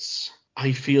Profits.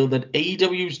 I feel that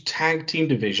AEW's tag team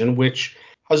division, which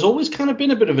has always kind of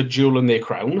been a bit of a jewel in their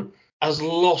crown, has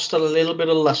lost a little bit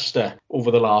of luster over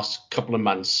the last couple of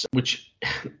months, which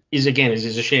is a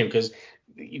shame, because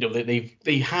you know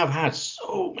they have had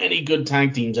so many good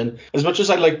tag teams, and as much as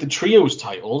I like the trios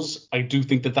titles, I do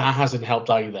think that hasn't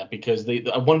helped either, because they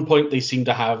at one point they seem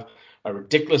to have a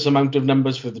ridiculous amount of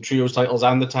numbers for the trios titles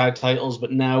and the tag titles,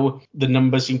 but now the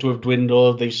numbers seem to have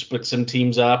dwindled. They've split some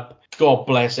teams up. God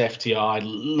bless FTR. I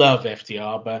love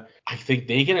FTR, but I think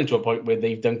they get into a point where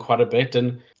they've done quite a bit,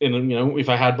 and you know, if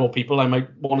I had more people, I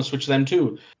might want to switch them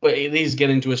too. But it is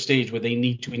getting to a stage where they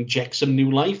need to inject some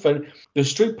new life, and the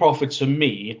Street Profits for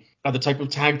me are the type of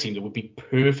tag team that would be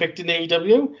perfect in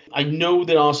AEW. I know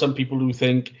there are some people who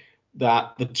think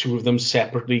that the two of them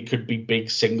separately could be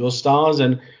big single stars,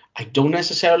 and I don't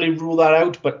necessarily rule that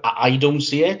out, but I don't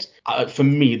see it. For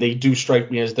me, they do strike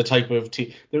me as the type of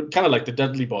team. They're kind of like the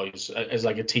Dudley Boys, as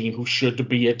like a team who should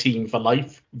be a team for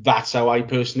life. That's how I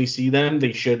personally see them.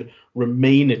 They should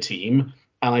remain a team.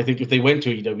 And I think if they went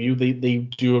to AEW, they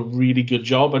do a really good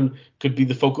job and could be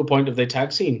the focal point of their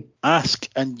tag scene. Ask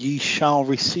and ye shall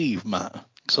receive, Matt.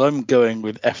 So I'm going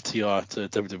with FTR to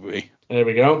WWE. There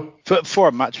we go. For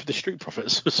a match with the Street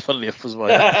Profits, was funnily enough was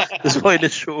my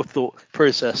initial thought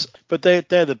process. But they're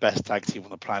the best tag team on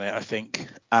the planet, I think.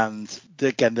 And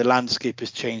again, the landscape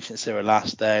has changed since they were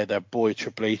last there. Their boy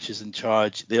Triple H is in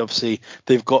charge.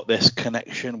 They've got this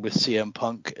connection with CM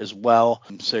Punk as well.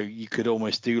 So you could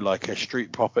almost do like a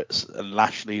Street Profits and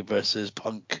Lashley versus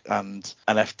Punk and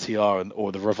an FTR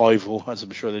or the Revival, as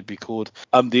I'm sure they'd be called.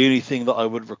 The only thing that I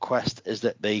would request is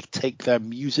that they take their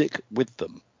music with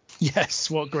them. Yes,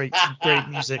 what great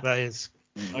music that is.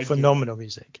 Phenomenal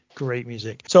music. Great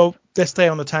music. So let's stay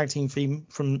on the tag team theme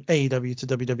from AEW to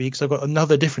WWE, because I've got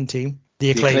another different team,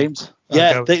 the Acclaimed.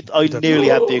 Yeah, I nearly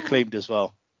had the Acclaimed as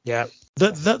well. Yeah.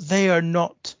 That they are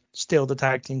not still the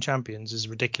tag team champions is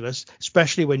ridiculous,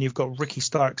 especially when you've got Ricky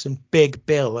Starks and Big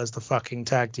Bill as the fucking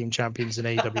tag team champions in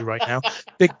AEW right now.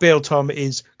 Big Bill, Tom,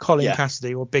 is Colin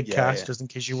Cassidy, or Big Cass, just in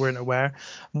case you weren't aware.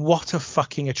 What a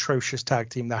fucking atrocious tag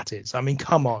team that is. I mean,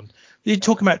 come on. You're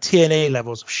talking about TNA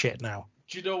levels of shit now.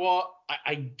 Do you know what?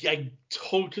 I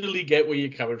totally get where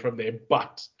you're coming from there,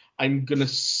 but I'm going to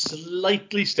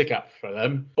slightly stick up for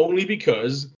them, only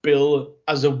because Bill,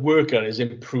 as a worker, has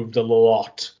improved a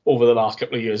lot over the last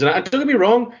couple of years. And don't get me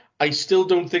wrong, I still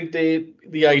don't think they're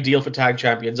the ideal for tag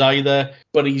champions either,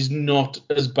 but he's not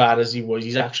as bad as he was.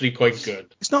 He's actually quite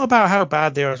good. It's not about how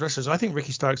bad they are as wrestlers. I think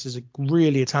Ricky Starks is a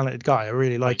really talented guy. I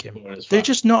really like him. They're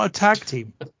just not a tag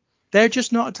team. They're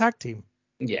just not a tag team.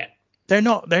 Yeah. They're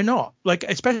not. Like,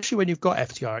 especially when you've got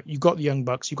FTR, you've got the Young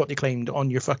Bucks, you've got the Acclaimed on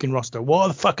your fucking roster. What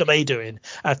the fuck are they doing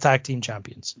as tag team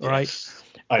champions? All right.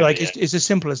 It's as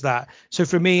simple as that. So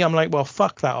for me, I'm like, well,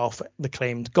 fuck that off, the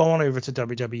Acclaimed. Go on over to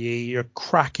WWE. You're a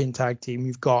cracking tag team.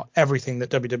 You've got everything that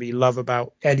WWE love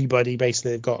about anybody.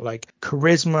 Basically, they've got like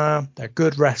charisma. They're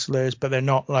good wrestlers, but they're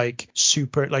not like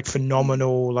super, like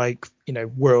phenomenal, like, you know,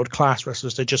 world class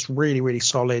wrestlers. They're just really, really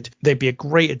solid. They'd be a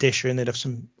great addition. They'd have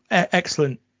some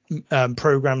excellent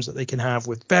programs that they can have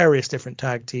with various different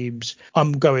tag teams.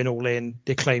 I'm going all in.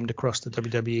 They're Acclaimed across the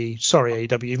WWE. Sorry,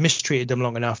 AEW, you've mistreated them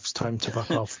long enough. It's time to fuck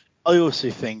off. I also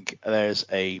think there's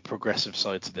a progressive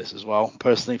side to this as well,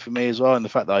 personally for me as well, and the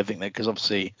fact that I think that because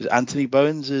obviously Anthony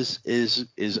Bowens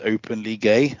is openly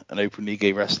gay, an openly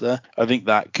gay wrestler. I think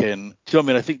that can, do you know what I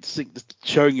mean? I think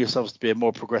showing yourselves to be a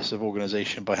more progressive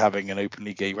organization by having an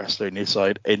openly gay wrestler in your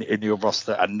side in your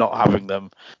roster and not having them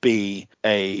be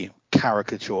a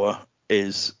caricature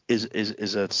is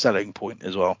a selling point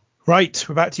as well. Right,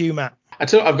 we're back to you, Matt.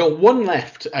 So I've got one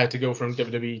left to go from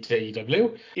WWE to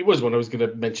AEW. It was one I was going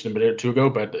to mention a minute or two ago,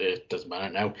 but it doesn't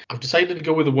matter now. I've decided to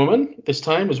go with a woman this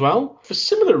time as well, for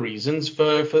similar reasons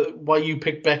for why you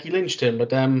picked Becky Lynch, Tim. But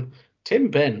Tim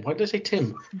Ben, why did I say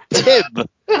Tim?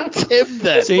 Tim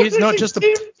then. See, it's not just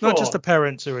the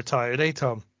parents who are tired, eh,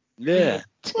 Tom? Yeah,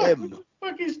 Tim.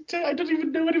 Fuck is Tim? I don't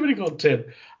even know anybody called Tim.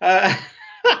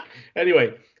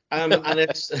 Anyway, and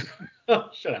it's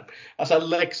shut up. That's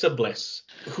Alexa Bliss,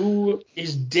 who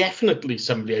is definitely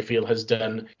somebody I feel has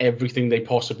done everything they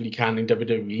possibly can in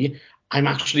WWE. I'm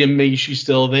actually amazed she's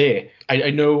still there. I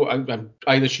know I'm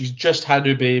either she's just had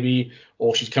her baby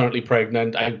or she's currently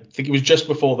pregnant. I think it was just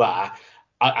before that.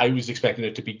 I was expecting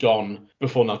her to be gone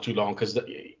before not too long, because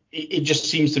it just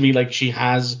seems to me like she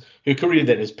has, her career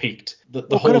then has peaked. The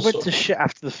whole kind of went to shit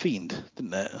after The Fiend,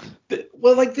 didn't it?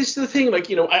 Well, like, this is the thing. Like,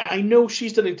 you know, I know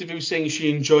she's done interviews saying she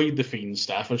enjoyed the Fiend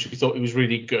stuff and she thought it was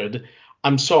really good.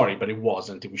 I'm sorry, but it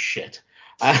wasn't. It was shit.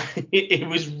 It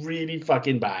was really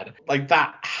fucking bad. Like,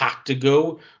 that had to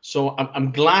go. So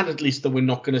I'm glad at least that we're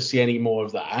not going to see any more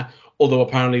of that. Although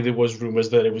apparently there was rumors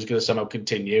that it was going to somehow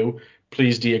continue.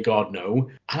 Please, dear God,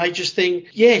 no. And I just think,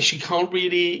 yeah, she can't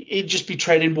really, it'd just be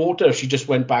treading water if she just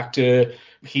went back to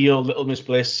heel Little Miss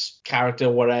Bliss character,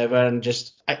 whatever, and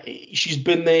just, she's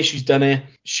been there, she's done it.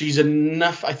 She's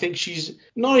enough, I think she's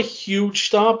not a huge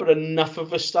star, but enough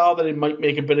of a star that it might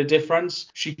make a bit of difference.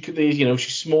 She could, you know,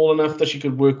 she's small enough that she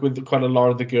could work with quite a lot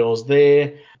of the girls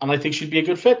there, and I think she'd be a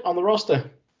good fit on the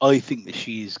roster. I think that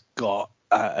she's got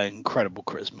incredible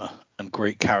charisma and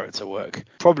great character work.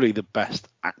 Probably the best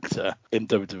actor in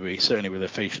WWE, certainly with her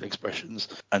facial expressions,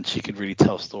 and she could really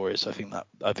tell stories. So I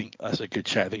think that's a good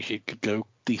shout. I think she could go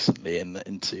decently into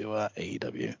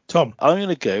AEW. Tom, I'm going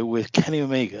to go with Kenny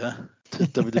Omega to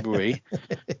WWE.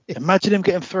 Imagine him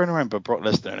getting thrown around by Brock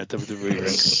Lesnar in a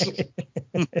WWE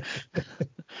ring.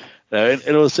 No,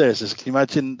 in all seriousness, can you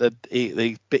imagine that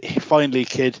he finally,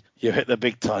 kid, you hit the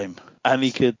big time, and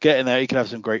he could get in there. He could have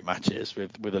some great matches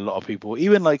with a lot of people.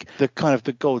 Even like the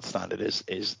gold standard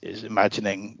is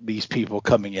imagining these people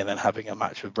coming in and having a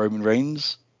match with Roman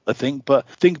Reigns, I think. But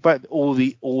think about all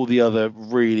the other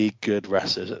really good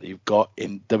wrestlers that you've got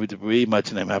in WWE.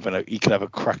 Imagine him having he could have a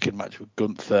cracking match with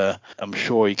Gunther. I'm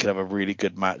sure he could have a really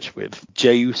good match with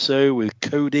Jey Uso, with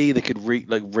Cody. They could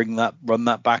run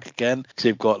that back again, because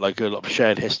they've got like a lot of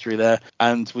shared history there.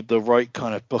 And with the right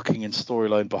kind of booking and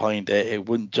storyline behind it, it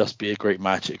wouldn't just be a great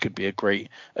match. It could be a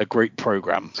great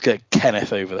program. Let's get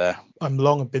Kenneth over there. I'm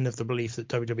long been of the belief that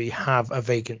WWE have a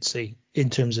vacancy in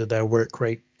terms of their work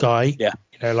rate guy. Yeah.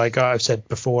 You know, like I've said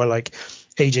before, like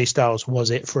AJ Styles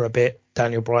was it for a bit.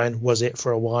 Daniel Bryan was it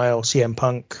for a while. CM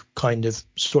Punk kind of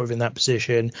sort of in that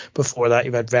position. Before that,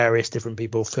 you've had various different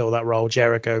people fill that role.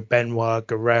 Jericho, Benoit,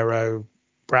 Guerrero,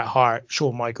 Bret Hart,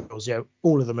 Shawn Michaels. You know,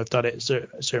 all of them have done it at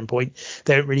a certain point.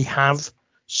 They don't really have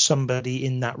somebody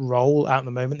in that role at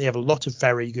the moment. They have a lot of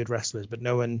very good wrestlers, but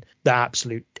no one the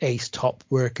absolute ace top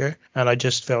worker. And I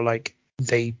just feel like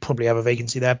they probably have a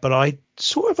vacancy there. But I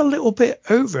sort of a little bit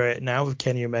over it now with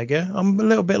Kenny Omega. I'm a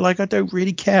little bit like, I don't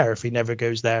really care if he never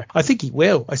goes there. I think he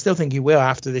will. I still think he will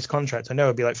after this contract. I know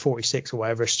it'll be like 46 or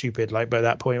whatever, stupid, like by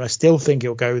that point. I still think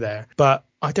he'll go there, but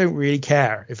I don't really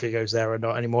care if he goes there or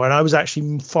not anymore. And I was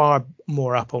actually far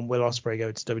more up on Will Ospreay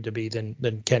going to WWE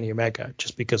than Kenny Omega,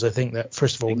 just because I think that,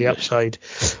 first of all, the upside,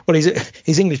 well,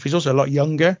 he's English, but he's also a lot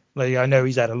younger. Like, I know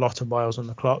he's had a lot of miles on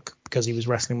the clock because he was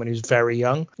wrestling when he was very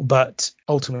young, but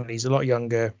ultimately he's a lot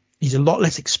younger. He's a lot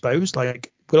less exposed.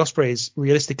 Like, Will Ospreay is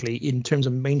realistically, in terms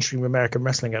of mainstream American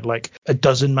wrestling, at like a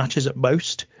dozen matches at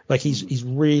most. Like, he's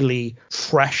really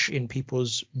fresh in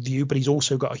people's view, but he's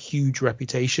also got a huge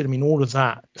reputation. I mean, all of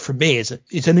that for me it's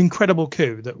an incredible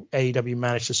coup that AEW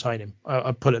managed to sign him.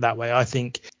 I'll put it that way. I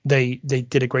think they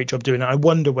did a great job doing it. I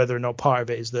wonder whether or not part of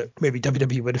it is that maybe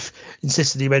WWE would have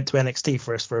insisted he went to NXT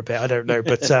first for a bit. I don't know,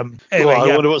 but anyway,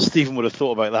 I wonder what Stephen would have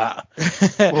thought about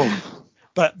that.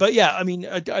 But yeah, I mean,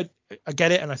 I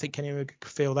get it, and I think Kenny Omega could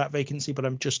fill that vacancy, but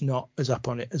I'm just not as up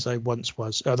on it as I once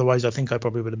was. Otherwise, I think I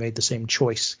probably would have made the same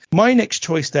choice. My next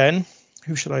choice then,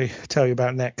 who should I tell you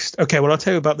about next? Okay, well, I'll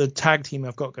tell you about the tag team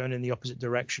I've got going in the opposite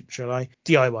direction, shall I?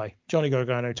 DIY, Johnny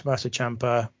Gargano, Tommaso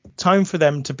Ciampa. Time for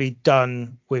them to be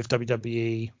done with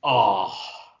WWE.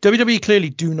 WWE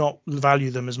clearly do not value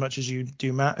them as much as you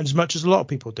do, Matt, and as much as a lot of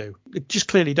people do. They just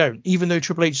clearly don't. Even though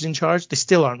Triple H is in charge, they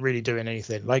still aren't really doing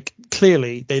anything. Like,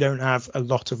 clearly, they don't have a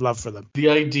lot of love for them.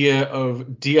 The idea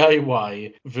of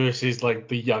DIY versus, like,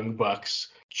 the Young Bucks,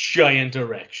 giant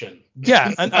erection.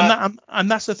 Yeah, and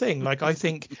that's the thing. Like, I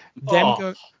think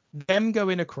them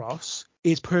going across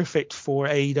is perfect for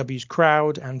AEW's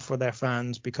crowd and for their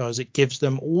fans, because it gives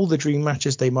them all the dream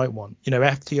matches they might want. You know,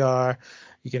 FTR.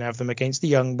 You can have them against the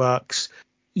Young Bucks.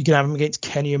 You can have them against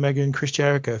Kenny Omega and Chris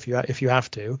Jericho if you have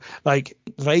to. Like,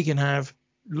 they can have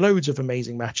loads of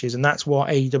amazing matches, and that's what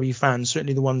AEW fans,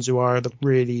 certainly the ones who are the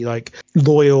really like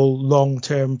loyal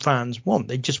long-term fans, want.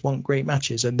 They just want great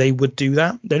matches, and they would do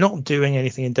that. They're not doing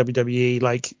anything in WWE.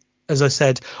 Like, as I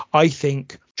said, I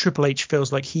think Triple H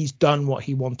feels like he's done what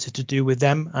he wanted to do with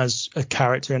them as a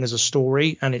character and as a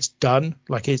story, and it's done.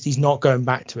 Like, he's not going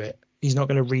back to it. He's not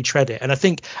going to retread it. And I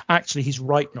think actually he's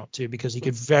right not to, because he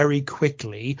could very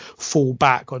quickly fall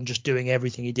back on just doing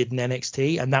everything he did in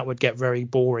NXT, and that would get very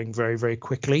boring very, very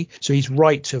quickly. So he's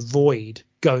right to avoid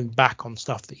going back on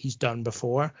stuff that he's done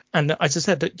before. And as I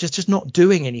said, just not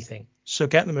doing anything. So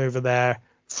get them over there,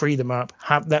 free them up,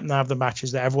 let them have the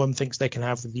matches that everyone thinks they can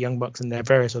have with the Young Bucks and their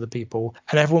various other people,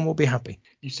 and everyone will be happy.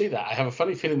 You say that, I have a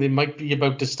funny feeling they might be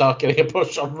about to start getting a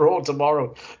push on Raw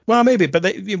tomorrow. Well, maybe, but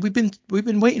we've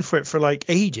been waiting for it for like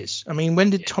ages. I mean,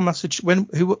 when did Thomas? One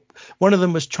of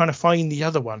them was trying to find the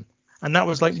other one, and that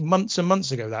was like months and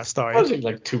months ago. That started. Was it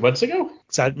like 2 months ago?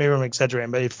 Maybe I'm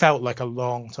exaggerating, but it felt like a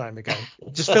long time ago.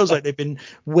 It just feels like they've been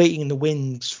waiting in the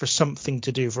wings for something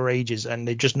to do for ages, and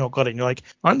they've just not got it. And you're like,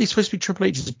 aren't they supposed to be Triple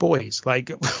H's boys? Like,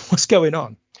 what's going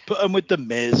on? Put them with the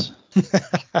Miz.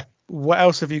 What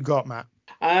else have you got, Matt?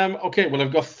 Okay, well,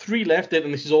 I've got 3 left,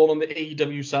 and this is all on the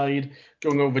AEW side,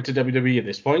 going over to WWE at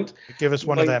this point. Give us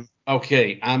one of them.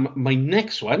 Okay, my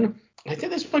next one, I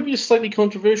think this might be a slightly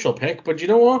controversial pick, but you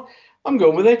know what? I'm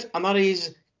going with it, and that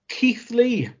is Keith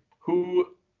Lee, who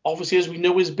obviously, as we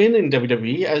know, has been in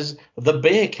WWE as the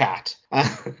Bearcat,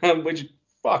 which,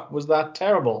 fuck, was that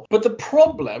terrible. But the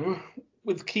problem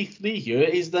with Keith Lee here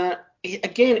is that,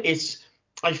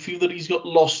 I feel that he's got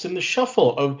lost in the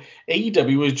shuffle of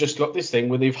AEW has just got this thing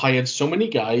where they've hired so many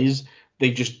guys,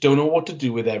 they just don't know what to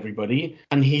do with everybody.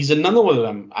 And he's another one of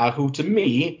them who, to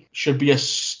me, should be a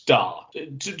star.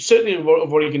 Certainly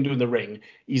of what he can do in the ring,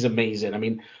 he's amazing. I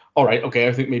mean, all right, okay,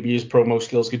 I think maybe his promo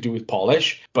skills could do with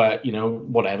polish, but, you know,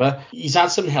 whatever. He's had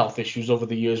some health issues over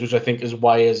the years, which I think is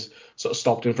why has sort of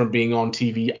stopped him from being on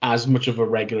TV as much of a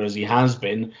regular as he has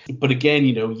been. But again,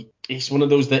 you know, it's one of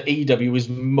those that AEW is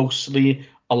mostly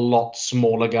a lot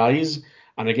smaller guys.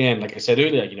 And again, like I said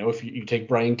earlier, you know, if you take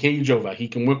Brian Cage over, he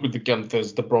can work with the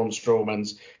Gunthers, the Braun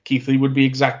Strowmans. Keith Lee would be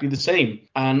exactly the same.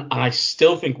 And I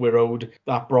still think we're owed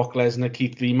that Brock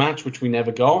Lesnar-Keith Lee match, which we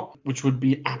never got, which would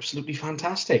be absolutely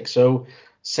fantastic. So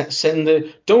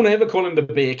don't ever call him the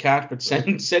Bearcat, but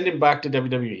send him back to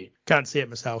WWE. Can't see it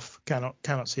myself.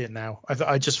 Cannot see it now.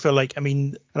 I just feel like, I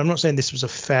mean, and I'm not saying this was a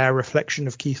fair reflection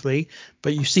of Keith Lee,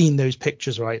 but you've seen those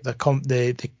pictures, right?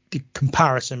 The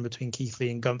comparison between Keith Lee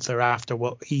and Gunther after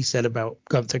what he said about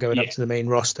Gunther going up to the main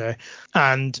roster,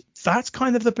 and that's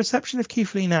kind of the perception of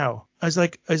Keith Lee now. As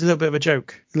a little bit of a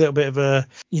joke, a little bit of a,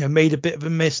 you know, made a bit of a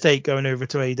mistake going over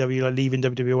to AEW, like leaving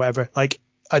WWE or whatever. Like,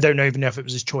 I don't even know if it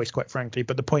was his choice, quite frankly.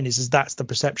 But the point is that's the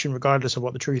perception, regardless of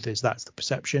what the truth is. That's the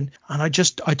perception. And I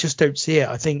just don't see it.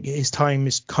 I think his time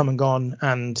is come and gone.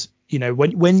 And, you know,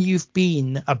 when you've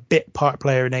been a bit part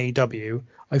player in AEW,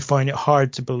 I find it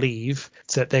hard to believe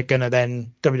that they're going to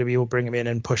then WWE will bring him in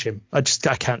and push him. I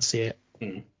can't see it.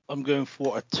 I'm going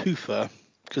for a twofer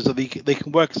because they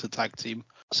can work as a tag team.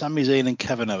 Sami Zayn and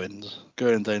Kevin Owens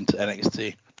going down to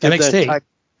NXT. NXT?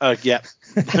 Yeah.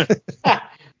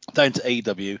 Down to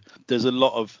AEW. There's a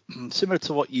lot of, similar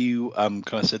to what you kind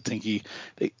of said, Tinky,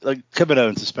 like Kevin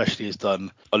Owens especially has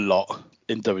done a lot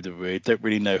in WWE. Don't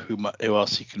really know who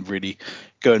else he can really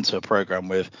go into a program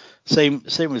with. Same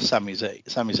with Sami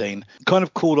Zayn. Kind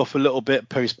of cooled off a little bit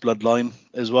post Bloodline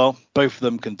as well. Both of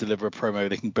them can deliver a promo.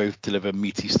 They can both deliver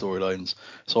meaty storylines.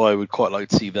 So I would quite like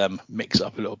to see them mix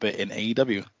up a little bit in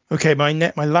AEW. Okay, my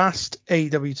last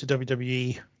AEW to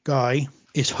WWE guy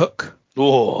is Hook.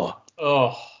 Oh.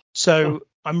 So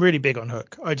I'm really big on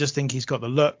Hook. I just think he's got the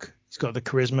look, he's got the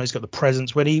charisma, he's got the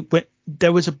presence.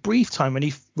 There was a brief time when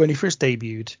he first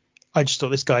debuted, I just thought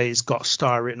this guy has got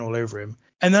star written all over him.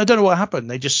 And I don't know what happened.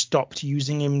 They just stopped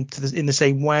using him in the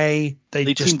same way.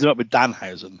 They just teamed him up with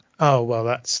Danhausen. Oh, well,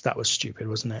 that was stupid,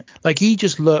 wasn't it? Like, he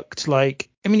just looked like,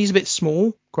 I mean, he's a bit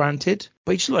small, granted,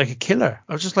 but he's just like a killer.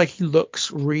 I was just like, he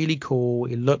looks really cool.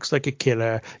 He looks like a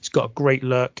killer. He's got a great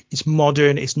look. It's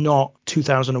modern. It's not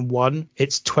 2001.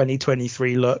 It's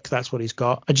 2023 look. That's what he's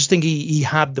got. I just think he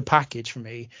had the package for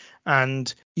me.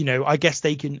 And, you know, I guess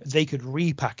they could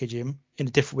repackage him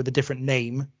with a different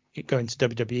name going to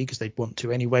WWE because they'd want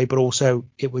to anyway, but also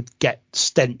it would get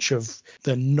stench of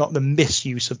the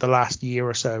misuse of the last year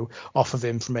or so off of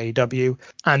him from AEW,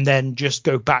 and then just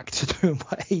go back to doing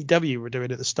what AEW were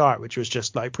doing at the start, which was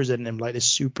just like presenting him like this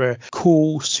super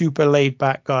cool, super laid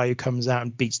back guy who comes out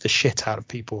and beats the shit out of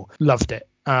people. Loved it.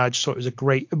 I just thought it was a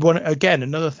great one. Again,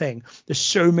 another thing, there's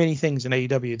so many things in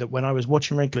AEW that when I was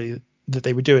watching regularly that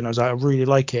they were doing, I was like, I really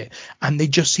like it, and they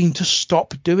just seem to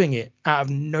stop doing it out of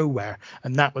nowhere,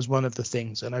 and that was one of the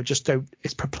things. And I just don't,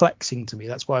 it's perplexing to me.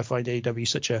 That's why I find AEW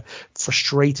such a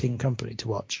frustrating company to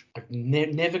watch. I've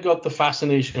never got the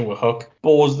fascination with Hook.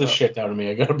 Bores the shit out of me,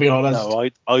 I gotta be honest. No,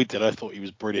 I did. I thought he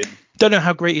was brilliant. Don't know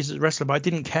how great he is as a wrestler, but I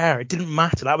didn't care. It didn't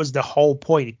matter. That was the whole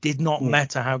point. It did not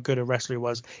matter how good a wrestler he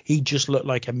was. He just looked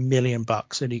like $1 million,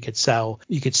 and you could sell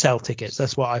tickets.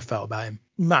 That's what I felt about him.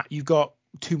 Matt, you got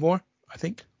two more, I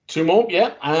think. Two more,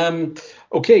 yeah.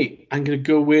 Okay, I'm going to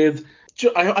go with,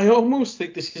 I almost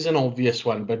think this is an obvious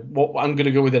one, but I'm going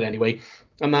to go with it anyway.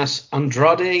 And that's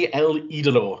Andrade El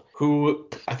Idolo, who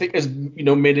I think has,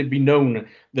 made it be known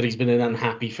that he's been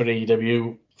unhappy for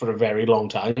AEW for a very long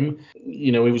time.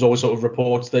 It was always sort of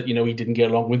reports that, he didn't get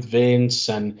along with Vince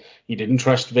and he didn't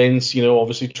trust Vince.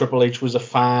 Obviously Triple H was a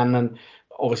fan, and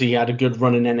obviously he had a good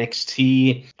run in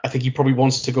NXT. I think he probably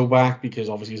wants to go back because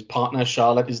obviously his partner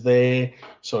Charlotte is there.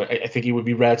 So I think it would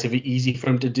be relatively easy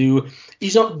for him to do.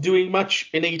 He's not doing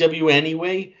much in AEW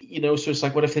anyway, so it's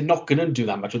like, what if they're not going to do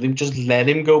that much with him? Just let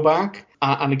him go back.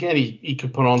 And again, he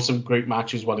could put on some great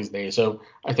matches while he's there. So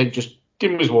I think just give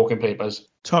him his walking papers.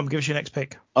 Tom, give us your next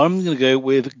pick. I'm going to go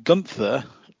with Gunther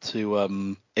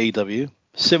to AEW.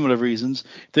 Similar reasons.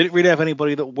 They didn't really have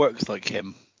anybody that works like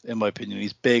him. In my opinion,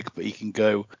 he's big, but he can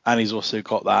go, and he's also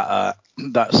got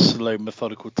that slow,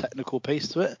 methodical, technical pace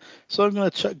to it. So I'm going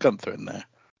to chuck Gunther in there.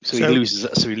 So he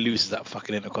loses that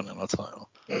fucking Intercontinental title.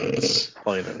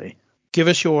 Finally. Give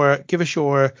us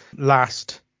your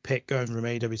last pick going from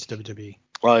AEW to WWE.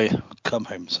 I come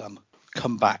home, son.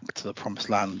 Come back to the promised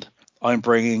land. I'm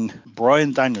bringing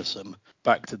Bryan Danielson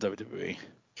back to WWE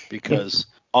because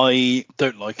I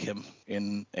don't like him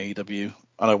in AEW.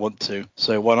 And I want to.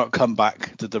 So why not come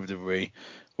back to WWE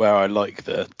where I like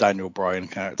the Daniel Bryan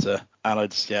character? And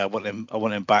I want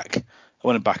him back. I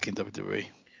want him back in WWE.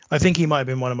 I think he might have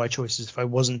been one of my choices if I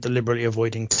wasn't deliberately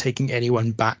avoiding taking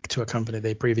anyone back to a company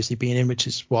they've previously been in, which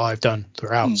is what I've done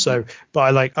throughout. So, but I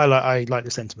like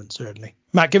the sentiment, certainly.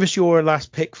 Matt, give us your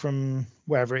last pick from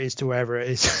wherever it is to wherever it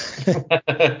is.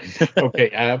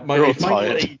 Okay,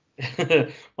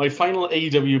 my final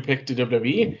AEW pick to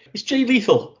WWE is Jay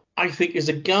Lethal. I think is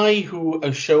a guy who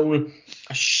has shown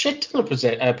a shit ton of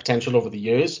potential over the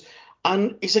years,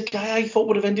 and is a guy I thought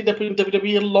would have ended up in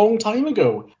WWE a long time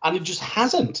ago, and it just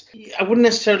hasn't. I wouldn't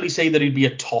necessarily say that he'd be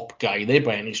a top guy there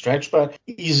by any stretch, but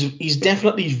he's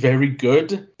definitely very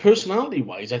good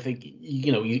personality-wise. I think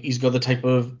he's got the type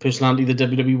of personality that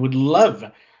WWE would love,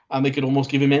 and they could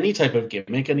almost give him any type of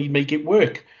gimmick, and he'd make it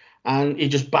work. And it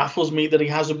just baffles me that he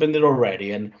hasn't been there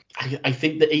already. And I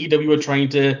think the AEW are trying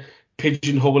to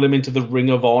pigeonhole him into the Ring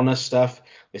of Honor stuff.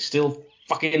 They're still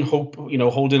fucking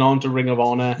holding on to Ring of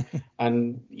Honor,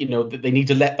 and they need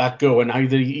to let that go. And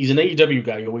either he's an AEW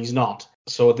guy or he's not.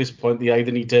 So at this point, they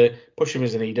either need to push him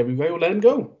as an AEW guy or let him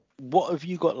go. What have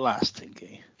you got last,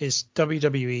 Tinky? It's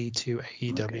WWE to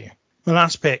AEW. Okay. My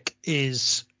last pick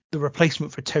is the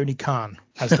replacement for Tony Khan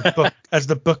as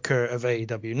the booker of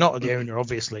AEW. Not the owner,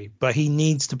 obviously, but he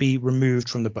needs to be removed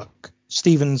from the book.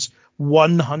 Steven's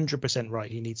 100% right.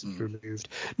 He needs to be removed.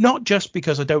 Not just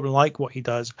because I don't like what he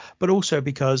does, but also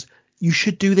because you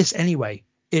should do this anyway.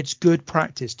 It's good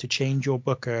practice to change your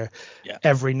booker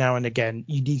every now and again.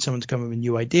 You need someone to come in with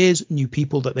new ideas, new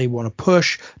people that they want to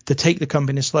push, to take the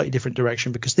company in a slightly different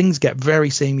direction, because things get very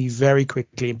samey very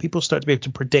quickly and people start to be able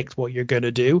to predict what you're going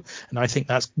to do. And I think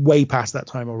that's way past that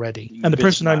time already. And the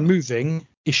person I'm moving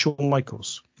is Shawn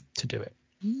Michaels to do it.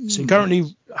 So he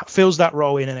currently fills that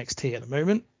role in NXT at the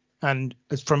moment. And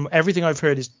from everything I've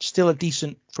heard, is still a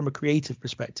decent, from a creative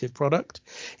perspective, product.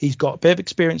 He's got a bit of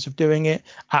experience of doing it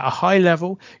at a high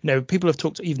level. People have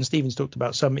talked, even Steven's talked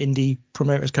about some indie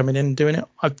promoters coming in and doing it.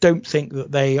 I don't think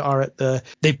that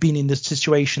they've been in the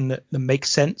situation that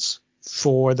makes sense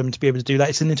for them to be able to do that.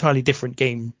 It's an entirely different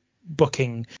game.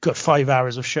 Booking, got 5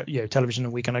 hours of television a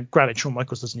week, and granted Shawn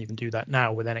Michaels doesn't even do that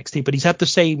now with NXT, but he's had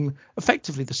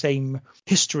effectively the same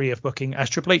history of booking as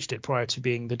Triple H did prior to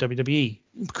being the WWE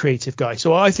creative guy.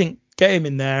 So I think get him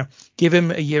in there, give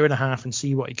him a year and a half and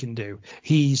see what he can do.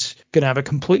 He's going to have a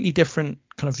completely different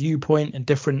kind of viewpoint and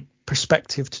different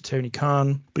perspective to Tony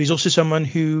Khan, but he's also someone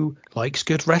who likes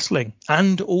good wrestling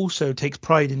and also takes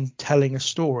pride in telling a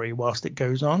story whilst it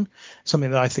goes on,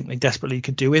 something that I think they desperately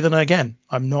could do with. And again,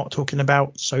 I'm not talking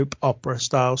about soap opera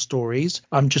style stories.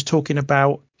 I'm just talking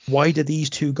about, why do these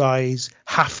two guys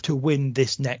have to win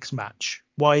this next match?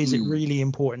 Why is it really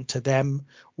important to them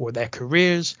or their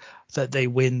careers that they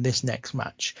win this next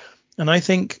match? And I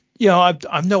think,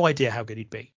 I've no idea how good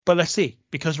he'd be, but let's see,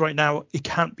 because right now it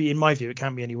can't be, in my view, it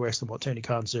can't be any worse than what Tony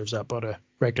Khan serves up on a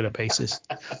regular basis.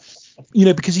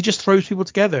 Because he just throws people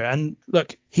together. And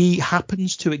look, he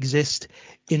happens to exist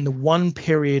in the one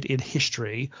period in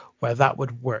history where that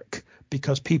would work,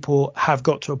 because people have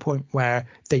got to a point where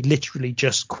they literally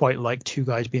just quite like two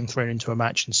guys being thrown into a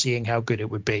match and seeing how good it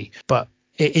would be. But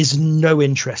it is no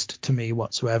interest to me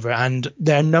whatsoever. And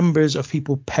their numbers of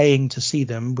people paying to see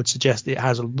them would suggest it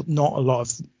has not a lot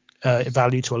of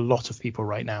value to a lot of people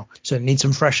right now. So it needs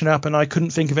some freshen up. And I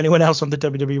couldn't think of anyone else on the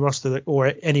WWE roster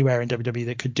or anywhere in WWE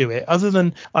that could do it, other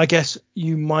than, I guess,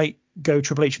 you might go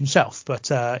Triple H himself.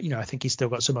 But, I think he's still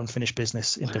got some unfinished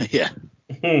business in WWE. Yeah.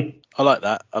 I like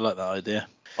that idea.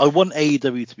 I want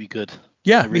AEW to be good.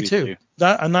 Yeah, really me too. Do.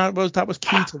 That was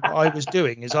key to what I was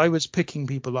doing, is I was picking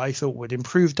people that I thought would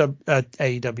improve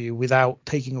AEW without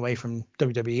taking away from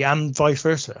WWE, and vice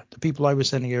versa. The people I was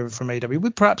sending over from AEW,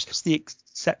 with perhaps the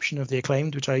exception of the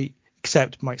Acclaimed, which I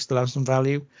accept might still have some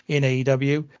value in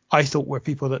AEW, I thought were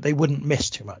people that they wouldn't miss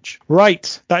too much.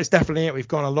 Right, that's definitely it. We've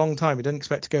gone a long time. We didn't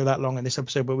expect to go that long in this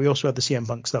episode, but we also had the CM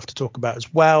Punk stuff to talk about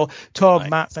as well. Tom,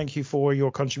 Matt, thank you for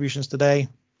your contributions today.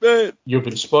 You've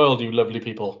been spoiled, you lovely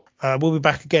people. We'll be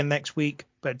back again next week,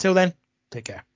 but until then, take care.